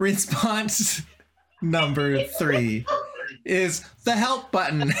 Response number 3 is the help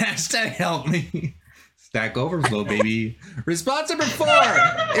button. Hashtag help me. Stack Overflow, baby. Response number 4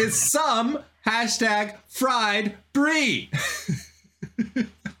 is some hashtag fried brie.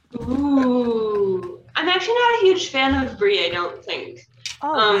 Ooh. I'm actually not a huge fan of brie, I don't think.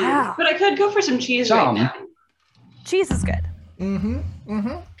 Oh, wow. But I could go for some cheese right now. Cheese is good.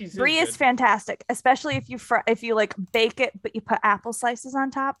 Brie is fantastic, especially if you like bake it, but you put apple slices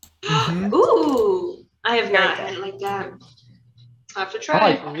on top. Ooh, I have not had it like that. I'll have to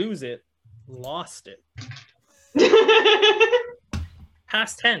try it. Lose it, lost it.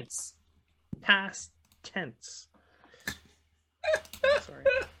 Past tense. Past tense. Sorry.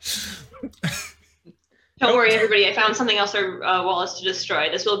 Don't worry, everybody. I found something else for Wallace to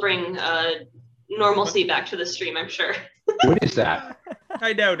destroy. This will bring normalcy back to the stream, I'm sure. What is that?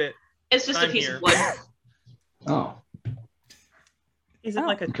 I doubt it. It's just a piece of wood. Oh. Is it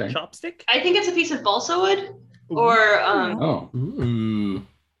like a chopstick? I think it's a piece of balsa wood or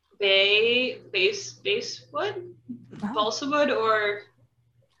base wood, balsa wood, or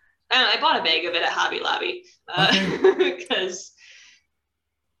I don't know, I bought a bag of it at Hobby Lobby because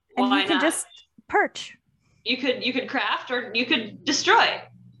why you can not? Just perch. You could craft or you could destroy.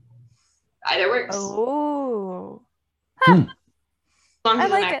 Either works. Oh. As long as I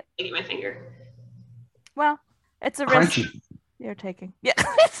I'm like not it. taking my finger. Well, it's a Crunchy. risk you're taking. Yeah,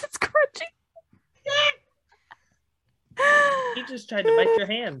 it's crunchy. He just tried to bite your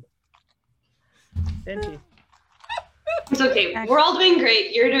hand. Didn't he? It's okay. We're all doing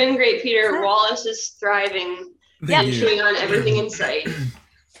great. You're doing great, Peter. Wallace is thriving and chewing on everything in sight.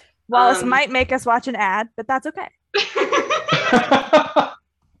 Wallace might make us watch an ad, but that's okay.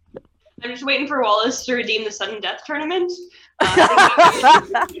 I'm just waiting for Wallace to redeem the sudden death tournament.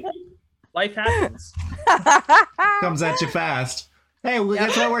 Life happens. Comes at you fast. Hey,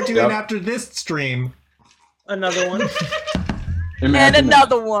 that's what we're doing after this stream. Another one. And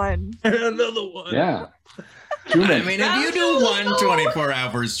another one. Another one. Yeah. I mean, if you do one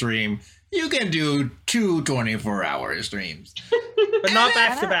 24-hour stream, you can do 2 24-hour streams. But not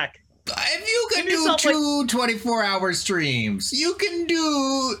back to back. If you can do 2 24-hour streams, you can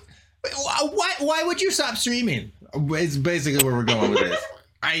do... Why would you stop streaming? It's basically where we're going with this.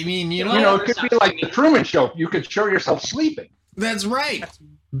 I mean, you know, it could be like the Truman Show. You could show yourself sleeping. That's right.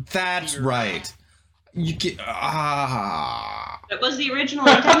 That's right. You can. That was the original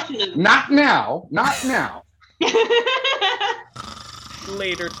intention of. Not now. Not now.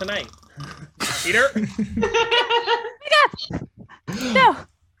 Later tonight. Peter. No.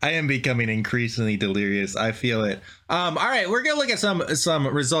 I am becoming increasingly delirious. I feel it. All right, we're gonna look at some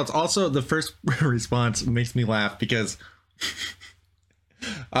results. Also, the first response makes me laugh because.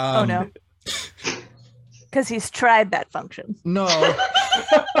 Oh no. Because he's tried that function. No.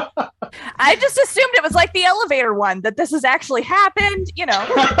 I just assumed it was like the elevator one, that this has actually happened, you know.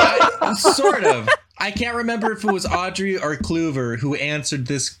 Sort of. I can't remember if it was Audrey or Kluver who answered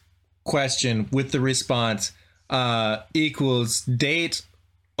this question with the response equals date,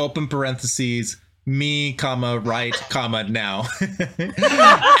 open parentheses, me, comma, right, comma, now. And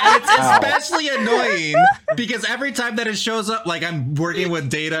it's especially annoying because every time that it shows up, like I'm working with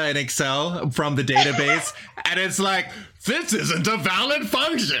data in Excel from the database, and it's like, this isn't a valid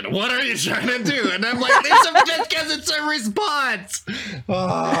function. What are you trying to do? And I'm like, it's just because it's a response.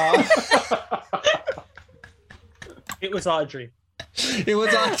 It was Audrey. It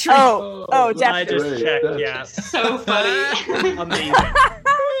was Audrey. Oh, definitely. I just checked, yeah. So funny. Amazing.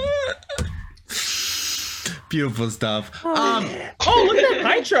 Beautiful stuff. Look at that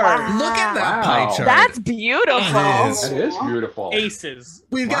pie chart. Look at that pie chart. That's beautiful. That is beautiful. Aces.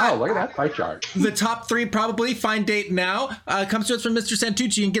 We've got Look at that pie chart. the top 3 probably. Find date now. Comes to us from Mr.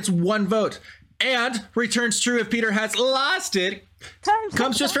 Santucci and gets 1 vote. And returns true if Peter has lost it.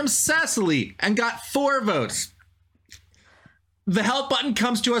 Comes to us from Cecily and got 4 votes. The help button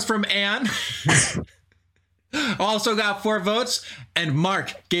comes to us from Anne. Also got 4 votes. And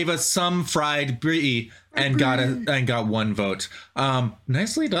Mark gave us some fried brie and got 1 vote.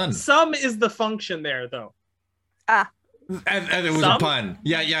 Nicely done. Some is the function there, though. And it was Some? a pun.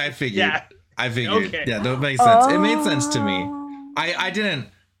 Yeah, I figured. Yeah. I figured. Okay. Yeah, that makes sense. It made sense to me. I didn't.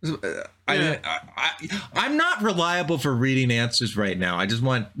 I'm not reliable for reading answers right now. I just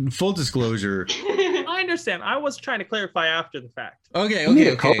want full disclosure. I understand. I was trying to clarify after the fact. Okay, You need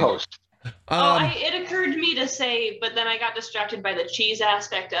a okay. co-host. It occurred to me to say, but then I got distracted by the cheese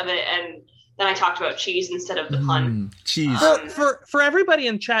aspect of it, and then I talked about cheese instead of the pun. Cheese. For everybody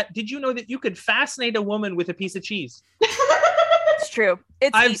in chat, did you know that you could fascinate a woman with a piece of cheese? It's true.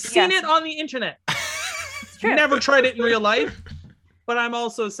 I've seen it on the internet. It's true. Never tried it in real life, but I'm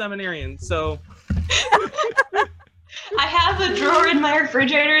also a seminarian, so. I have a drawer in my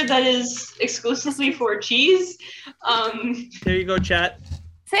refrigerator that is exclusively for cheese. There you go, chat.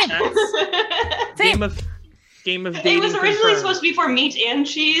 Same. Game of dating. It was originally confirmed. supposed to be for meat and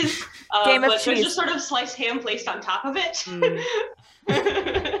cheese. Game of but cheese. there's just sort of sliced ham placed on top of it.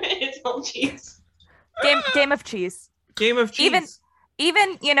 It's all cheese. Game of cheese. Game of cheese.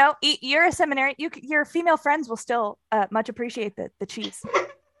 Even you're a seminary. Your female friends will still much appreciate the cheese.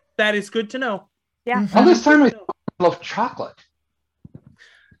 That is good to know. Yeah. All this time I love chocolate.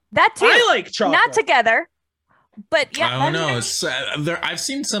 That too. I like chocolate. Not together, but yeah. I don't know. I've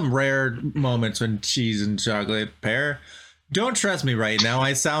seen some rare moments when cheese and chocolate pair. Don't trust me right now.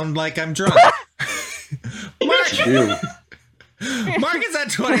 I sound like I'm drunk. Mark is at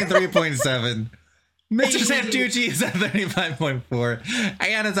 23.7. Mr. Santucci is at 35.4.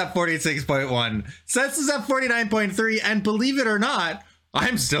 Anna's at 46.1. Seth is at 49.3. And believe it or not,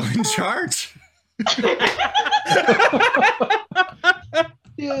 I'm still in charge.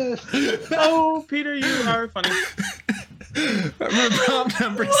 Yes. Oh, Peter, you are funny. Prompt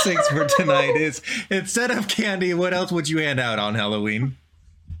number 6 for tonight is, instead of candy, what else would you hand out on Halloween?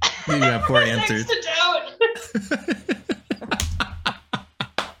 You have 4 answers. Next to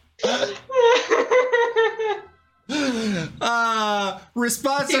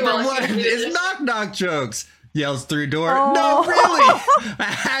Response He number wants 1 you to do is this. knock knock jokes. Yells through door. Oh. No, really.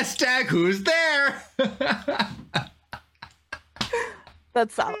 Hashtag who's there?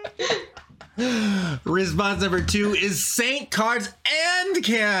 That's solid. Response number 2 is Saint cards and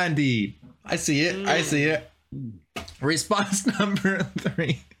candy. I see it. I see it. Response number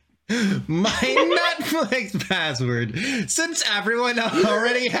 3. My Netflix password. Since everyone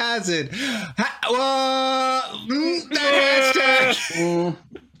already has it. The hashtag.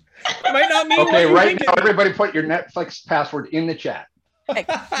 Might not mean what Okay, you right think now, it- everybody put your Netflix password in the chat.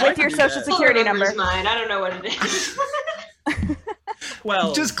 With your social security number. Mine. I don't know what it is.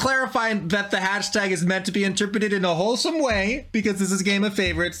 Well, Just clarifying that the hashtag is meant to be interpreted in a wholesome way because this is Game of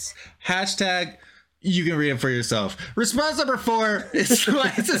Favorites. Hashtag, you can read it for yourself. Response number 4 is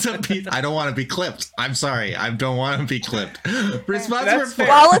slices of pizza. I don't want to be clipped. I'm sorry. I don't want to be clipped. Response number That's 4.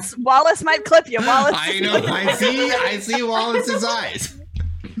 fair. Wallace might clip you. Wallace. I know. I see Wallace's eyes.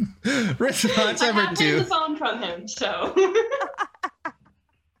 Response I number have taken 2. the phone from him, so.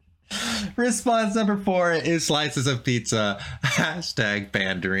 Response number 4 is slices of pizza. Hashtag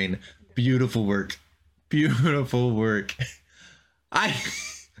pandering. Beautiful work. Beautiful work. I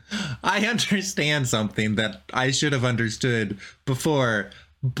understand something that I should have understood before,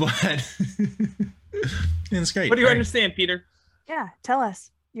 but it's great. what do you right? understand, Peter? Yeah, tell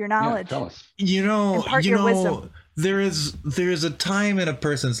us your Yeah, knowledge. tell us. Impart your wisdom. there is a time in a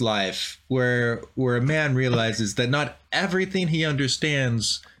person's life where a man realizes that not everything he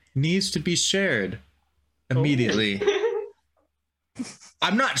understands needs to be shared immediately.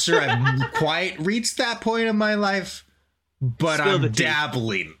 I'm not sure I've quite reached that point in my life, but Spill the I'm tea.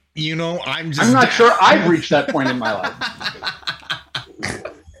 dabbling. I'm just I'm not sure I've reached that point in my life.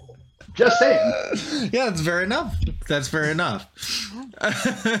 Just saying. Yeah, that's fair enough. That's fair enough.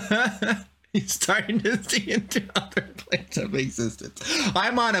 He's starting to see into other planes of existence.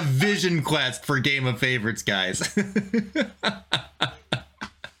 I'm on a vision quest for Game of Favorites, guys.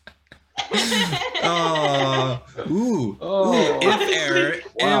 Ooh. Oh. If error,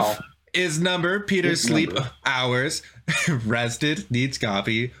 Wow. if is number, Peter's Is sleep number. hours. Rested, needs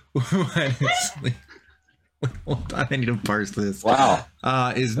coffee. When is sleep? Hold on, I need to parse this. Wow.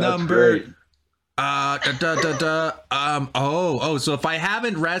 Is That's number great. so if I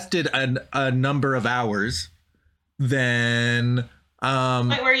haven't rested a number of hours, then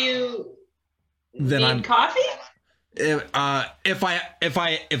Point where you Then need I'm- coffee? if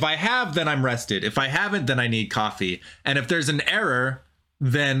I have, then I'm rested. If I haven't, then I need coffee. And if there's an error,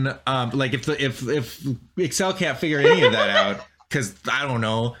 then like if Excel can't figure any of that out, because I don't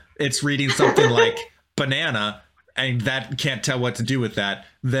know, it's reading something like banana, and that can't tell what to do with that,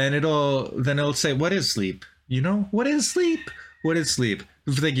 then it'll say, what is sleep? What is sleep? What is sleep?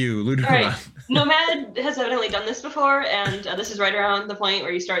 Thank you, Ludwig. All right. Nomad has evidently done this before, and this is right around the point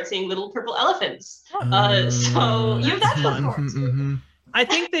where you start seeing little purple elephants. So you have that to look forward to. I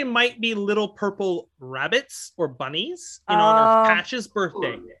think they might be little purple rabbits or bunnies, on our Patch's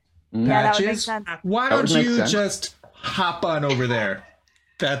birthday. Yeah, that would make Patches, sense. why That would don't make you sense. just hop on over there?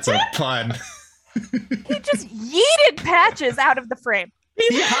 That's a pun. He just yeeted Patches out of the frame.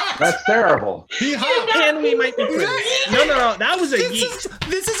 He hopped. That's terrible. He hopped. And we might be twins. No. That was a yeet.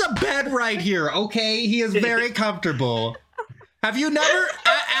 This is a bed right here, okay? He is very comfortable. Have you never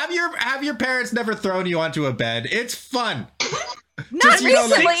have your parents never thrown you onto a bed? It's fun. Not you know,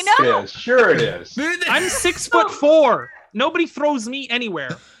 like, recently, no. It is. Sure it is. I'm 6'4". Nobody throws me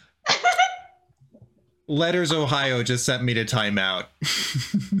anywhere. Letters Ohio just sent me to timeout.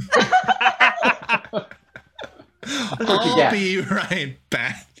 I'll get? be right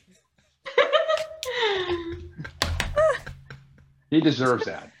back. He deserves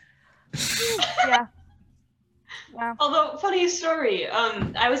that. Yeah. Wow. Although, funny story.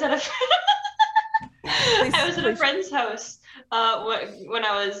 I was at a Please. friend's house when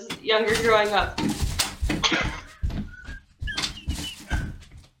I was younger, growing up.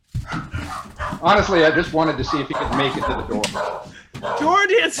 Honestly, I just wanted to see if he could make it to the door. Door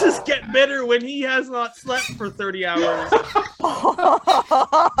dances get better when he has not slept for 30 hours.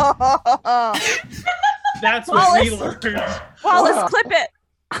 That's what we Wallace. learned. Wallace, Wow. clip it.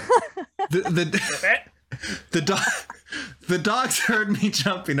 The dogs heard me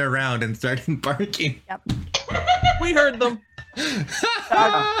jumping around and started barking. We heard them.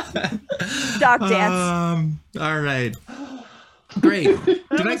 Dog dance. All right. Great.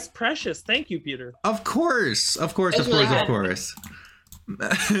 That was precious. Thank you, Peter. Of course. It's really good.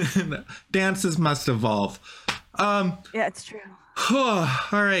 Dances must evolve. Yeah, it's true. All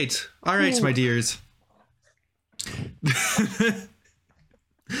right, my dears.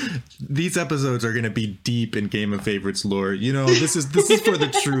 These episodes are going to be deep in Game of Favorites lore. You know, this is for the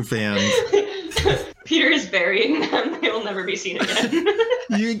true fans. Peter is burying them. They will never be seen again.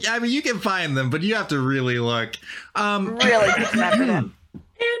 You can find them, but you have to really look. Really good effort.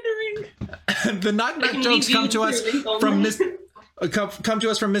 The knock knock jokes come to us from come to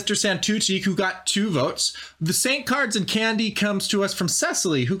us from Mr. Santucci, who got 2 votes. The Saint Cards and Candy comes to us from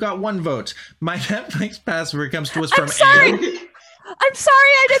Cecily, who got 1 vote. My Netflix password comes to us from I'm sorry. Anne. I'm sorry.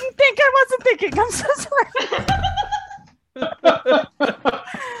 I didn't think. I wasn't thinking. I'm so sorry.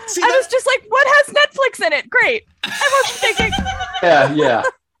 See, I was just like, what has Netflix in it? Great. I wasn't thinking. Yeah.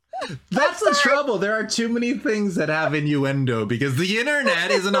 that's the trouble. There are too many things that have innuendo because the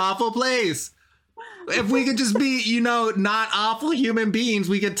internet is an awful place. If we could just be, not awful human beings,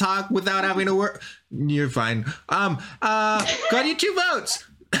 we could talk without having to work. You're fine. Got you 2 votes.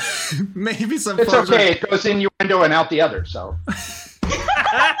 Maybe some. It's folks okay. It goes innuendo and out the other, so.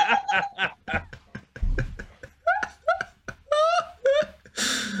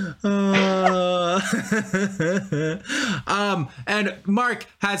 And Mark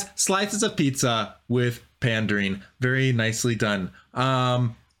has slices of pizza with pandering. Very nicely done.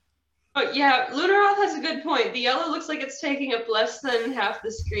 Oh, yeah, Lunaroth has a good point. The yellow looks like it's taking up less than half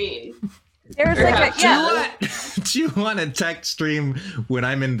the screen. There's like a Do you want a tech stream when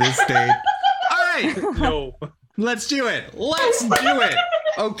I'm in this state? All right. No. Let's do it.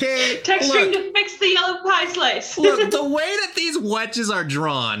 Okay. Text string to fix the yellow pie slice. Look, the way that these wedges are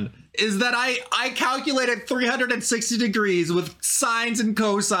drawn is that I calculated 360 degrees with sines and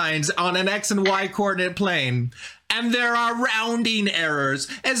cosines on an X and Y coordinate plane. And there are rounding errors,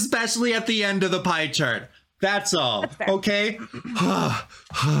 especially at the end of the pie chart. That's all. Okay?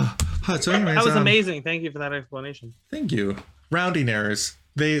 So anyways, That was amazing. Thank you for that explanation. Thank you. Rounding errors.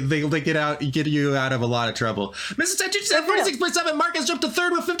 They get you out of a lot of trouble. Mrs. Sanchez at 46.7. Mark has jumped to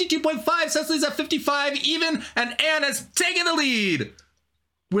 3rd with 52.5. Cecily's at 55 even, and Anne has taken the lead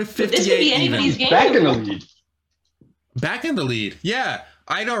with 58 this could be even. anybody's game. Back in the lead. Back in the lead. Yeah.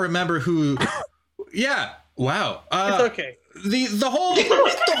 I don't remember who. Yeah. Wow. It's okay. The whole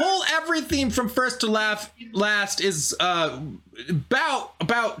every theme from first to last is about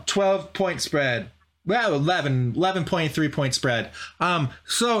 12-point spread. Well, 11.3 point spread.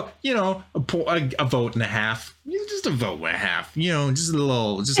 So a vote and a half. Just a vote and a half. Just a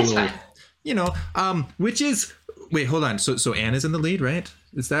little. Which is. Wait, hold on. So Anne is in the lead, right?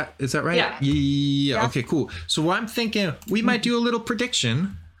 Is that right? Yeah. Okay, cool. So I'm thinking we might do a little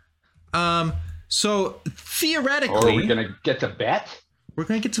prediction. So theoretically, Or are we gonna get to bet? We're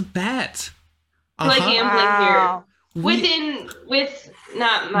gonna get to bet. Like gambling Wow. here. With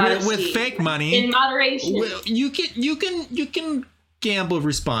not modesty. With fake money. In moderation. Well, you can gamble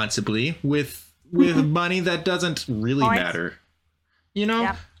responsibly with money that doesn't really Points. matter.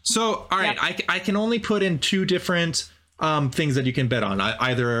 Yeah. So all right, I can only put in 2 different things that you can bet on.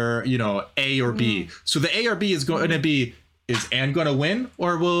 Either A or B. So the A or B is going to be: is Anne going to win,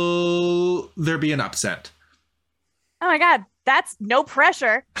 or will there be an upset? Oh my God, That's no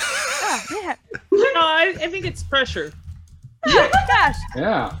pressure. Oh, man. No, I think it's pressure. Oh, gosh.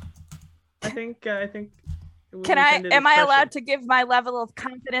 Yeah. I think. It was Am I intended as pressure. allowed to give my level of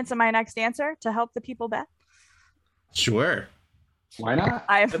confidence in my next answer to help the people back? Sure. Why not?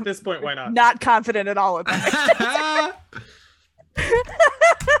 I am At this point, why not? not confident at all with that.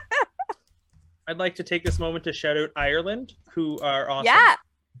 I'd like to take this moment to shout out Ireland, who are awesome. Yeah.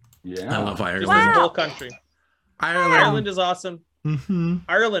 Yeah. I love Just Ireland. as a Wow. whole country. Ireland is awesome. Mm-hmm.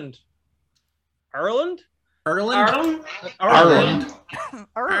 Ireland. Ireland? Ireland. Ireland.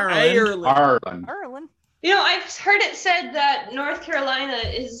 Ireland. You know, I've heard it said that North Carolina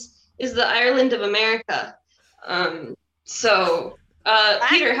is the Ireland of America. Peter,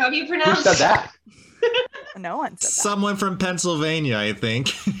 how do you Who pronounce? said that? No one said that. Someone from Pennsylvania, I think.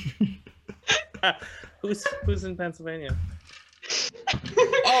 Who's in Pennsylvania?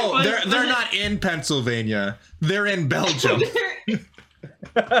 Oh, they're not in Pennsylvania. They're in Belgium.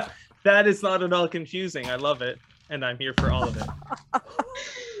 That is not at all confusing. I love it, and I'm here for all of it.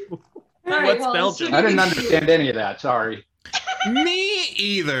 What's Belgium? I didn't understand any of that. Sorry. Me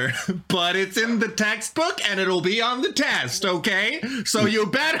either, but it's in the textbook and it'll be on the test, okay? So you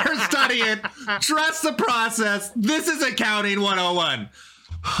better study it. Trust the process. This is accounting 101.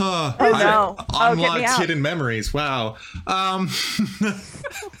 Oh, no. Oh, get me Unlocked out. hidden memories. Wow. Ireland.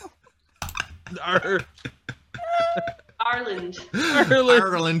 Ireland.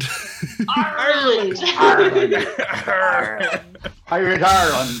 Ireland. Ireland. Pirate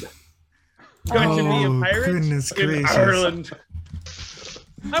Ireland. Going to be Oh, a pirate goodness in gracious. Ireland.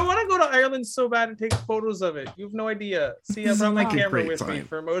 I want to go to Ireland so bad and take photos of it. You have no idea. See, I brought my Like a camera great with me time.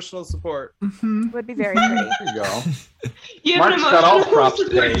 for emotional support. Would be very pretty. There you go. You have Mark's an got all the emotional props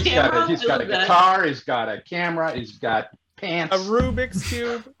support today. camera? He's I got a love that. guitar. He's got a camera. He's got pants. A Rubik's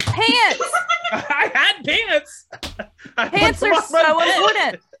Cube. Pants! I had pants. I put Pants them are on my so bed.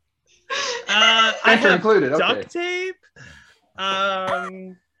 important. I Pants are have included. Okay. duct tape.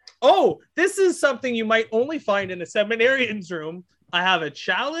 Oh, this is something you might only find in a seminarian's room. I have a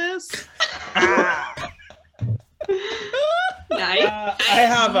chalice. Nice. I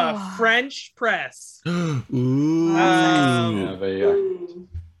have a French press. Ooh. Yeah, they,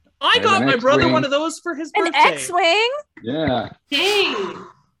 I And got an my brother X-wing. one of those for his An birthday. X-Wing? yeah. Dang.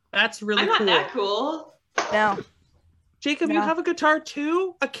 That's really I'm not cool. that cool. No. Jacob, No. you have a guitar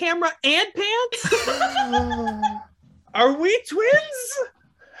too? A camera and pants? Are we twins?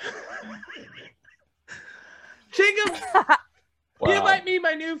 Jacob, you Wow. might be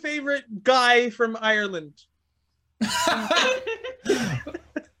my new favorite guy from Ireland. Because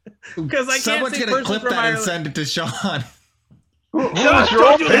I can't Someone's say gonna person clip from that and Ireland. send it to Sean. Who was your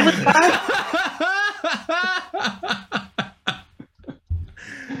old favorite guy?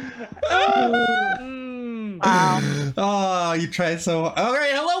 Wow. Oh, you tried so. All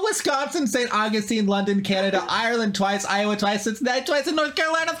right, hello, Wisconsin, St. Augustine, London, Canada, Ireland twice, Iowa twice, Cincinnati twice, and North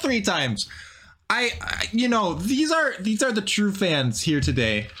Carolina 3 times. You know, these are the true fans here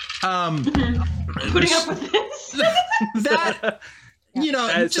today. Putting up with this. That you know,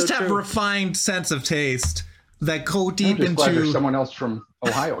 That is just so have true. refined sense of taste that go I'm deep just glad there's into. someone else from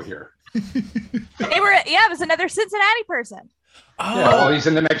Ohio here. They were, yeah, it was another Cincinnati person. Oh, Yeah, well, he's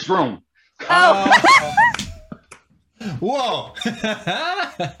in the next room. Oh. Whoa!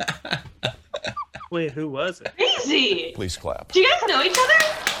 Wait, who was it? Crazy. Please clap. Do you guys know each other?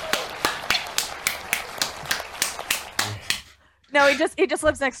 No, he just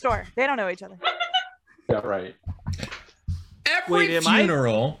lives next door. They don't know each other. Yeah, right. Every Wait, am I-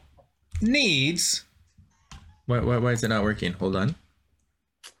 funeral needs. Why is it not working? Hold on.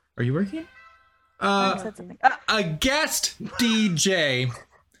 Are you working? I said something. A guest DJ.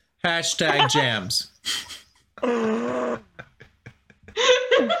 Hashtag jams.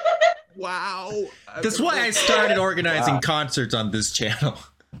 Wow. That's why I started organizing concerts on this channel.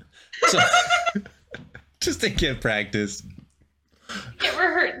 So, just to get practice. It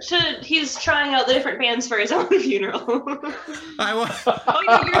ever hurt to? He's trying out the different bands for his own funeral. I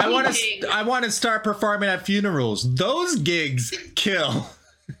want to start performing at funerals. Those gigs kill.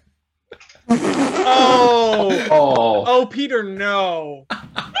 Oh, Peter, no.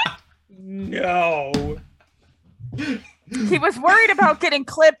 No. He was worried about getting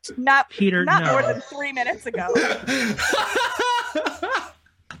clipped not Peter, not no. more than 3 minutes ago.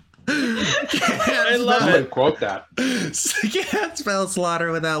 I love I'm it. gonna quote that. Can't spell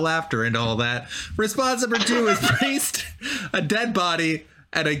slaughter without laughter and all that. Response number 2 is priest, a dead body,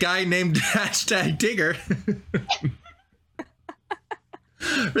 and a guy named hashtag Digger.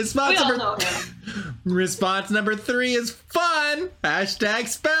 We all know him. Response number 3 is fun. Hashtag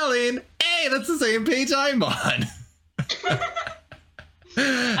spelling. Hey, that's the same page I'm on.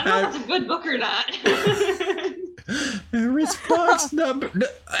 I don't know if that's a good book or not. Response number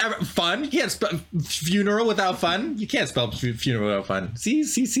fun. You can't spell funeral without fun. You can't spell funeral without fun. See.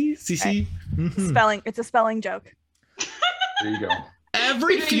 Mm-hmm. Spelling. It's a spelling joke. There you go.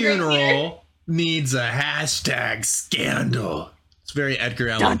 Every funeral needs a hashtag scandal. It's very Edgar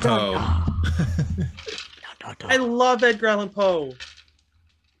Allan Poe. I love Edgar Allan Poe.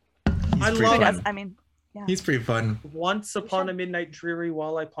 I love him. I mean, yeah. He's pretty fun. Once upon a midnight dreary,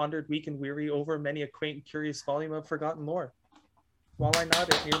 while I pondered weak and weary over many a quaint and curious volume of forgotten lore. While I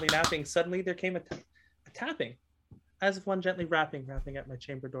nodded, nearly napping, suddenly there came a tapping, as of one gently rapping at my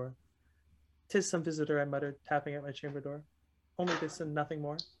chamber door. 'Tis some visitor, I muttered, tapping at my chamber door. Only this and nothing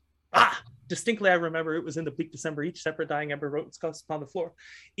more. Ah! Distinctly I remember it was in the bleak December, each separate dying ember wrote its ghost upon the floor.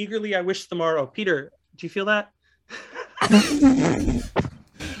 Eagerly I wished the morrow. Peter, do you feel that?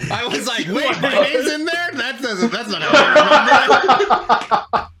 I was like, wait, my name's in there? That's not how I remember it.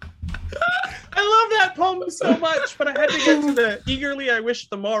 I love that poem so much, but I had to get to the eagerly I wish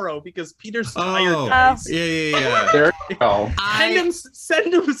the morrow because Peter's tired, guys. Yeah. There you go.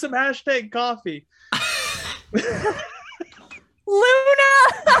 Send him some hashtag coffee. Luna!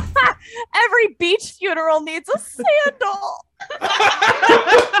 Every beach funeral needs a sandal.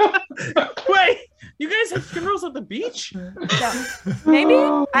 Wait, you guys have funerals at the beach? Yeah. Maybe?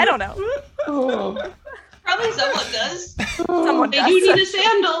 I don't know. Probably someone does. Someone does. You need a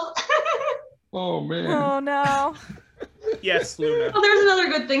sandal. Oh man. Oh no. Yes, Luna. Oh, there's another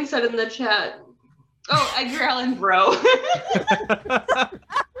good thing said in the chat. Oh, Edgar Allan Bro.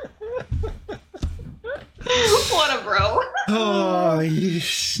 What a bro. Oh,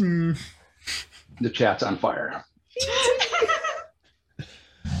 The chat's on fire.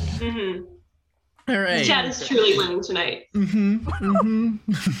 Mm-hmm. All right. The chat is truly winning tonight.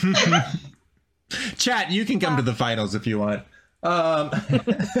 Chat, you can come to the finals if you want. Yeah.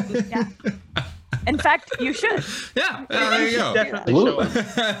 In fact, you should. Yeah, there you go. Definitely show up.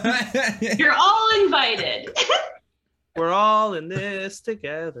 You're all invited. We're all in this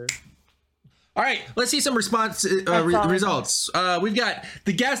together. All right, let's see some response results. We've got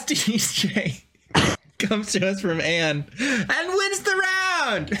the guest DJ comes to us from Anne and wins the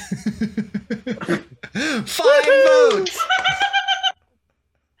round. 5 votes.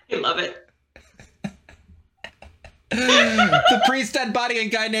 I love it. The priest dead body and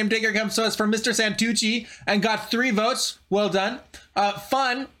guy named Digger comes to us from Mr. Santucci and got 3 votes. Well done.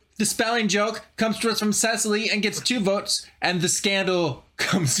 Fun, the spelling joke, comes to us from Cecily and gets 2 votes. And the scandal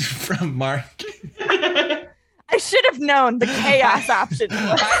comes from Mark. I should have known the chaos option.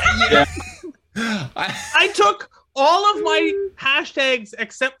 I took all of my hashtags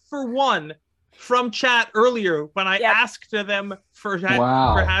except for one from chat earlier when I asked them for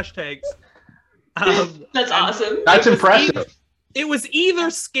hashtags. That's awesome. That's impressive. It was either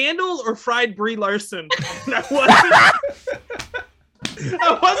Scandal or Fried Brie Larson. I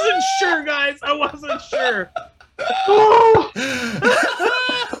wasn't sure, guys. I wasn't sure.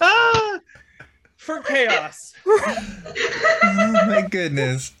 For chaos. Oh my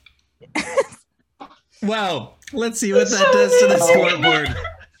goodness. Well, let's see what that does to the scoreboard.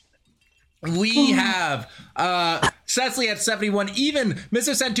 We have Cecily at 71 even.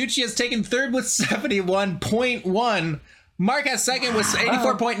 Mr. Santucci has taken third with 71.1. Mark has second with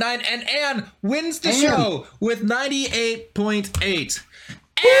 84.9. And Anne wins the show with 98.8.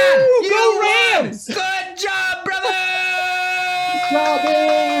 And you win! Rams! Good job, brother!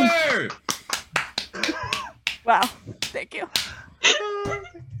 Good job, Wow. Thank you.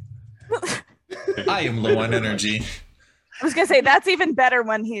 I am low on energy. I was going to say, that's even better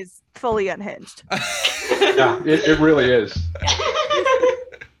when he's fully unhinged. Yeah, it really is.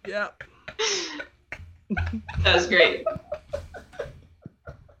 Yeah. That was great.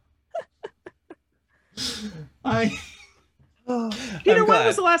 Peter, when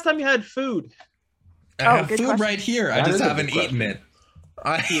was the last time you had food? I have food question. right here. I just haven't eaten it.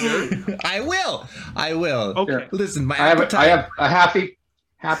 I will. Okay. Here. Listen, my I have appetite. a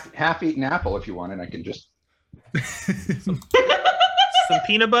half-eaten apple if you want, and I can just. Some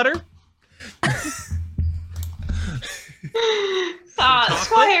peanut butter?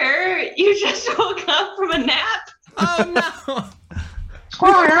 Squire, you just woke up from a nap. Oh no!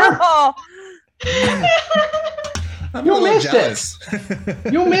 Squire, Oh, I'm You a little missed it. jealous.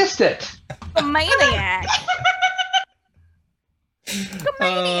 you missed it. the maniac.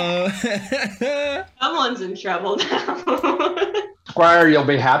 Someone's in trouble now. Squire, you'll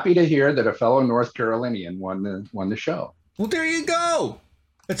be happy to hear that a fellow North Carolinian won the show. Well, there you go.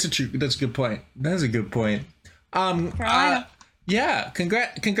 That's a good point. That's a good point. Carolina. Yeah.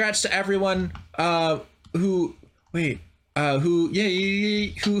 Congrats to everyone who. Wait. who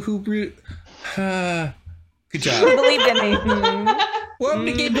good job. You believed in me. Well,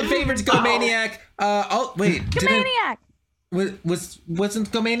 we gave the favor to Go Maniac. Oh wait, Go Maniac.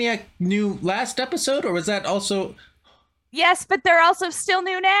 Wasn't Go Maniac new last episode, or was that also? Yes, but they're also still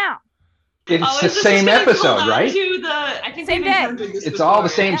new now. It's the same episode, right? I think Same day. It's all the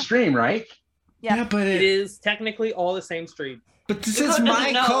same stream, right? Yeah, but It is technically all the same stream. But this The is code my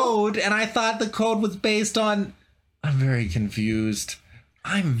doesn't know. code, and I thought the code was based on. I'm very confused.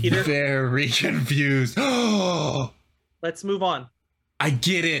 I'm Peter? very confused. Oh, Let's move on. I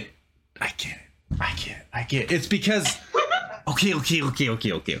get it. It's because. Okay. You can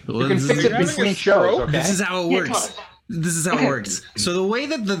This fix is- it between shows, okay? This is how it Yeah, works. This is how it works. So the way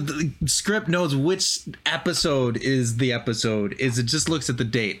that the script knows which episode is the episode is it just looks at the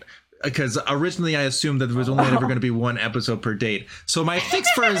date. Because originally I assumed that there was only ever going to be one episode per date. So my fix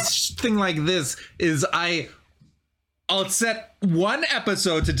for a thing like this is I'll set one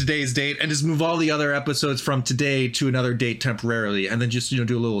episode to today's date and just move all the other episodes from today to another date temporarily, and then just do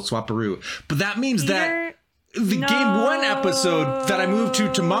a little swapperoo. But that means that the game one episode that I move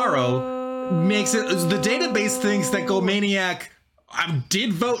to tomorrow makes it the database thinks that Go Maniac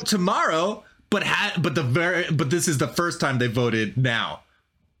did vote tomorrow, but this is the first time they voted now,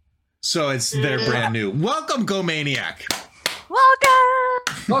 so they're brand new. Welcome, Go Maniac.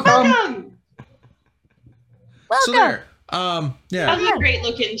 Welcome. So there, That yeah, was a great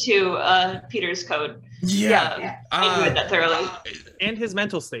look into Peter's code. yeah. I enjoyed that thoroughly. And his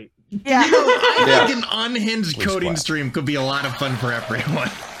mental state. Yeah. I think an unhinged coding stream could be a lot of fun for everyone.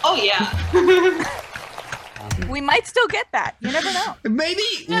 Oh yeah. We might still get that. You never know. Maybe.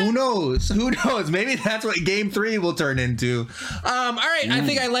 Who knows? Maybe that's what game 3 will turn into. All right. I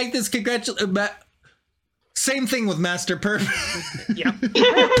think I like this. Same thing with Master Perf. Yeah.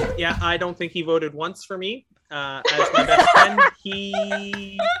 Yeah, I don't think he voted once for me. As my best friend,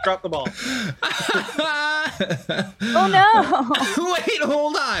 he dropped the ball. Oh no. Wait,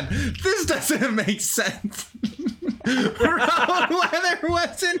 hold on. This doesn't make sense. Rowan Weather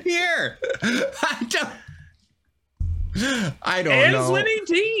wasn't here. I don't And know. his winning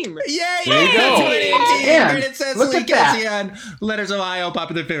team. Yay! There you go. Winning team. And And it says look Lee at that. Cassian, Letters Ohio,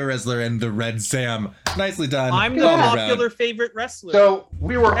 popular favorite wrestler, and the Red Sam. Nicely done. I'm the All around. popular favorite wrestler. So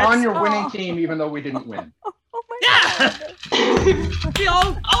we were That's- on your winning team, even though we didn't win. Oh my yeah. we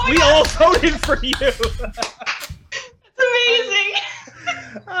all my all voted for you. It's amazing.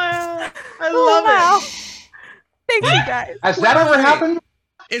 I Oh, love wow. it. Thanks, you guys. Has that ever happened?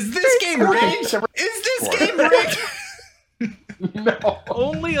 Is this game rigged? Is this game rigged? No.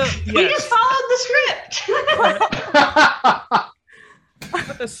 Only We just followed the script.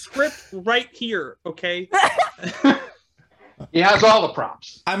 Put the script right here, okay? He has all the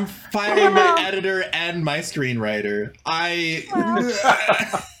props. I'm firing my editor and my screenwriter.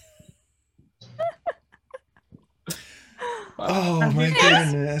 Oh my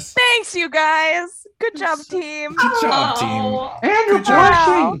goodness. Thanks, you guys. Good job, team. Good job, team. Oh, And you're Good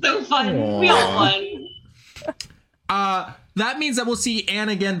job. blushing. so fun. We all won. That means that we'll see Anne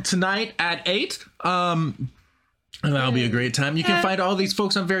again tonight at 8. And that'll be a great time. You can find all these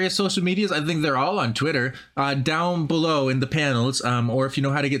folks on various social medias. I think they're all on Twitter. Down below in the panels, or if you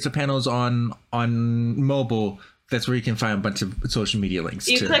know how to get to panels on mobile, that's where you can find a bunch of social media links.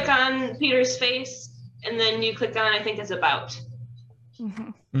 You too. click on Peter's face, and then you click on, I think it's about.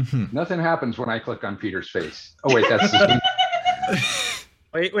 Nothing happens when I click on Peter's face. Oh wait, that's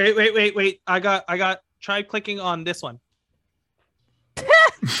Wait. I got try clicking on this one.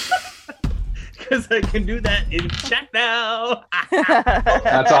 Because I can do that in chat now.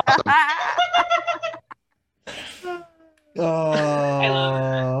 that's awesome. I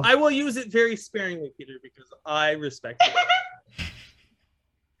love I will use it very sparingly, Peter, because I respect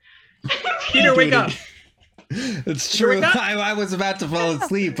you. Peter, wake up. It's Here we true. go. I was about to fall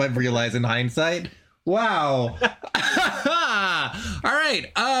asleep, I realized in hindsight. Wow. All right.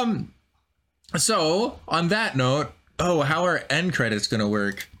 So on that note, how are end credits gonna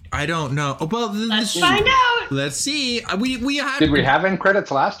work? I don't know. Oh, well, Let's find out. Let's see. We had. Did we have end credits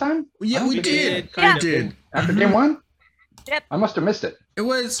last time? Yeah, we did. kind We of. did. After game one? Yep. I must have missed it. It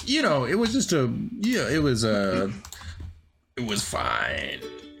was, it was just it was fine.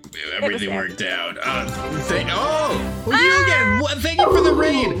 Everything there. worked out. You again. Thank you for the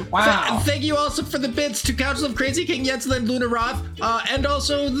raid. Wow. Thank you also for the bits to Council of Crazy, King Yetzel, Luna Roth, and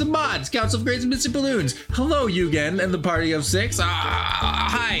also the mods, Council of Crazy, Mr. Balloons. Hello, Yugen, and the party of 6.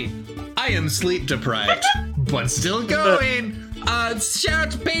 Hi. I am sleep deprived, but still going. Shout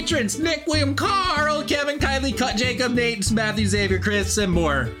out to patrons: Nick, William, Carl, Kevin, Kylie, Cut, Jacob, Nate, Matthew, Xavier, Chris, and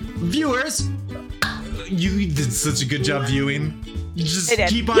more. Viewers, You did such a good job viewing. Just I did.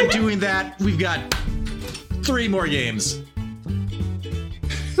 keep on doing that. We've got 3 more games.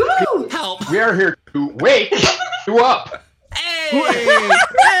 Woo! Help. We are here to wake you up. Hey!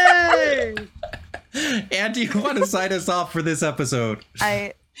 Hey! And do you want to sign us off for this episode?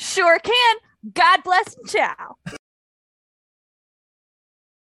 I sure can. God bless and ciao.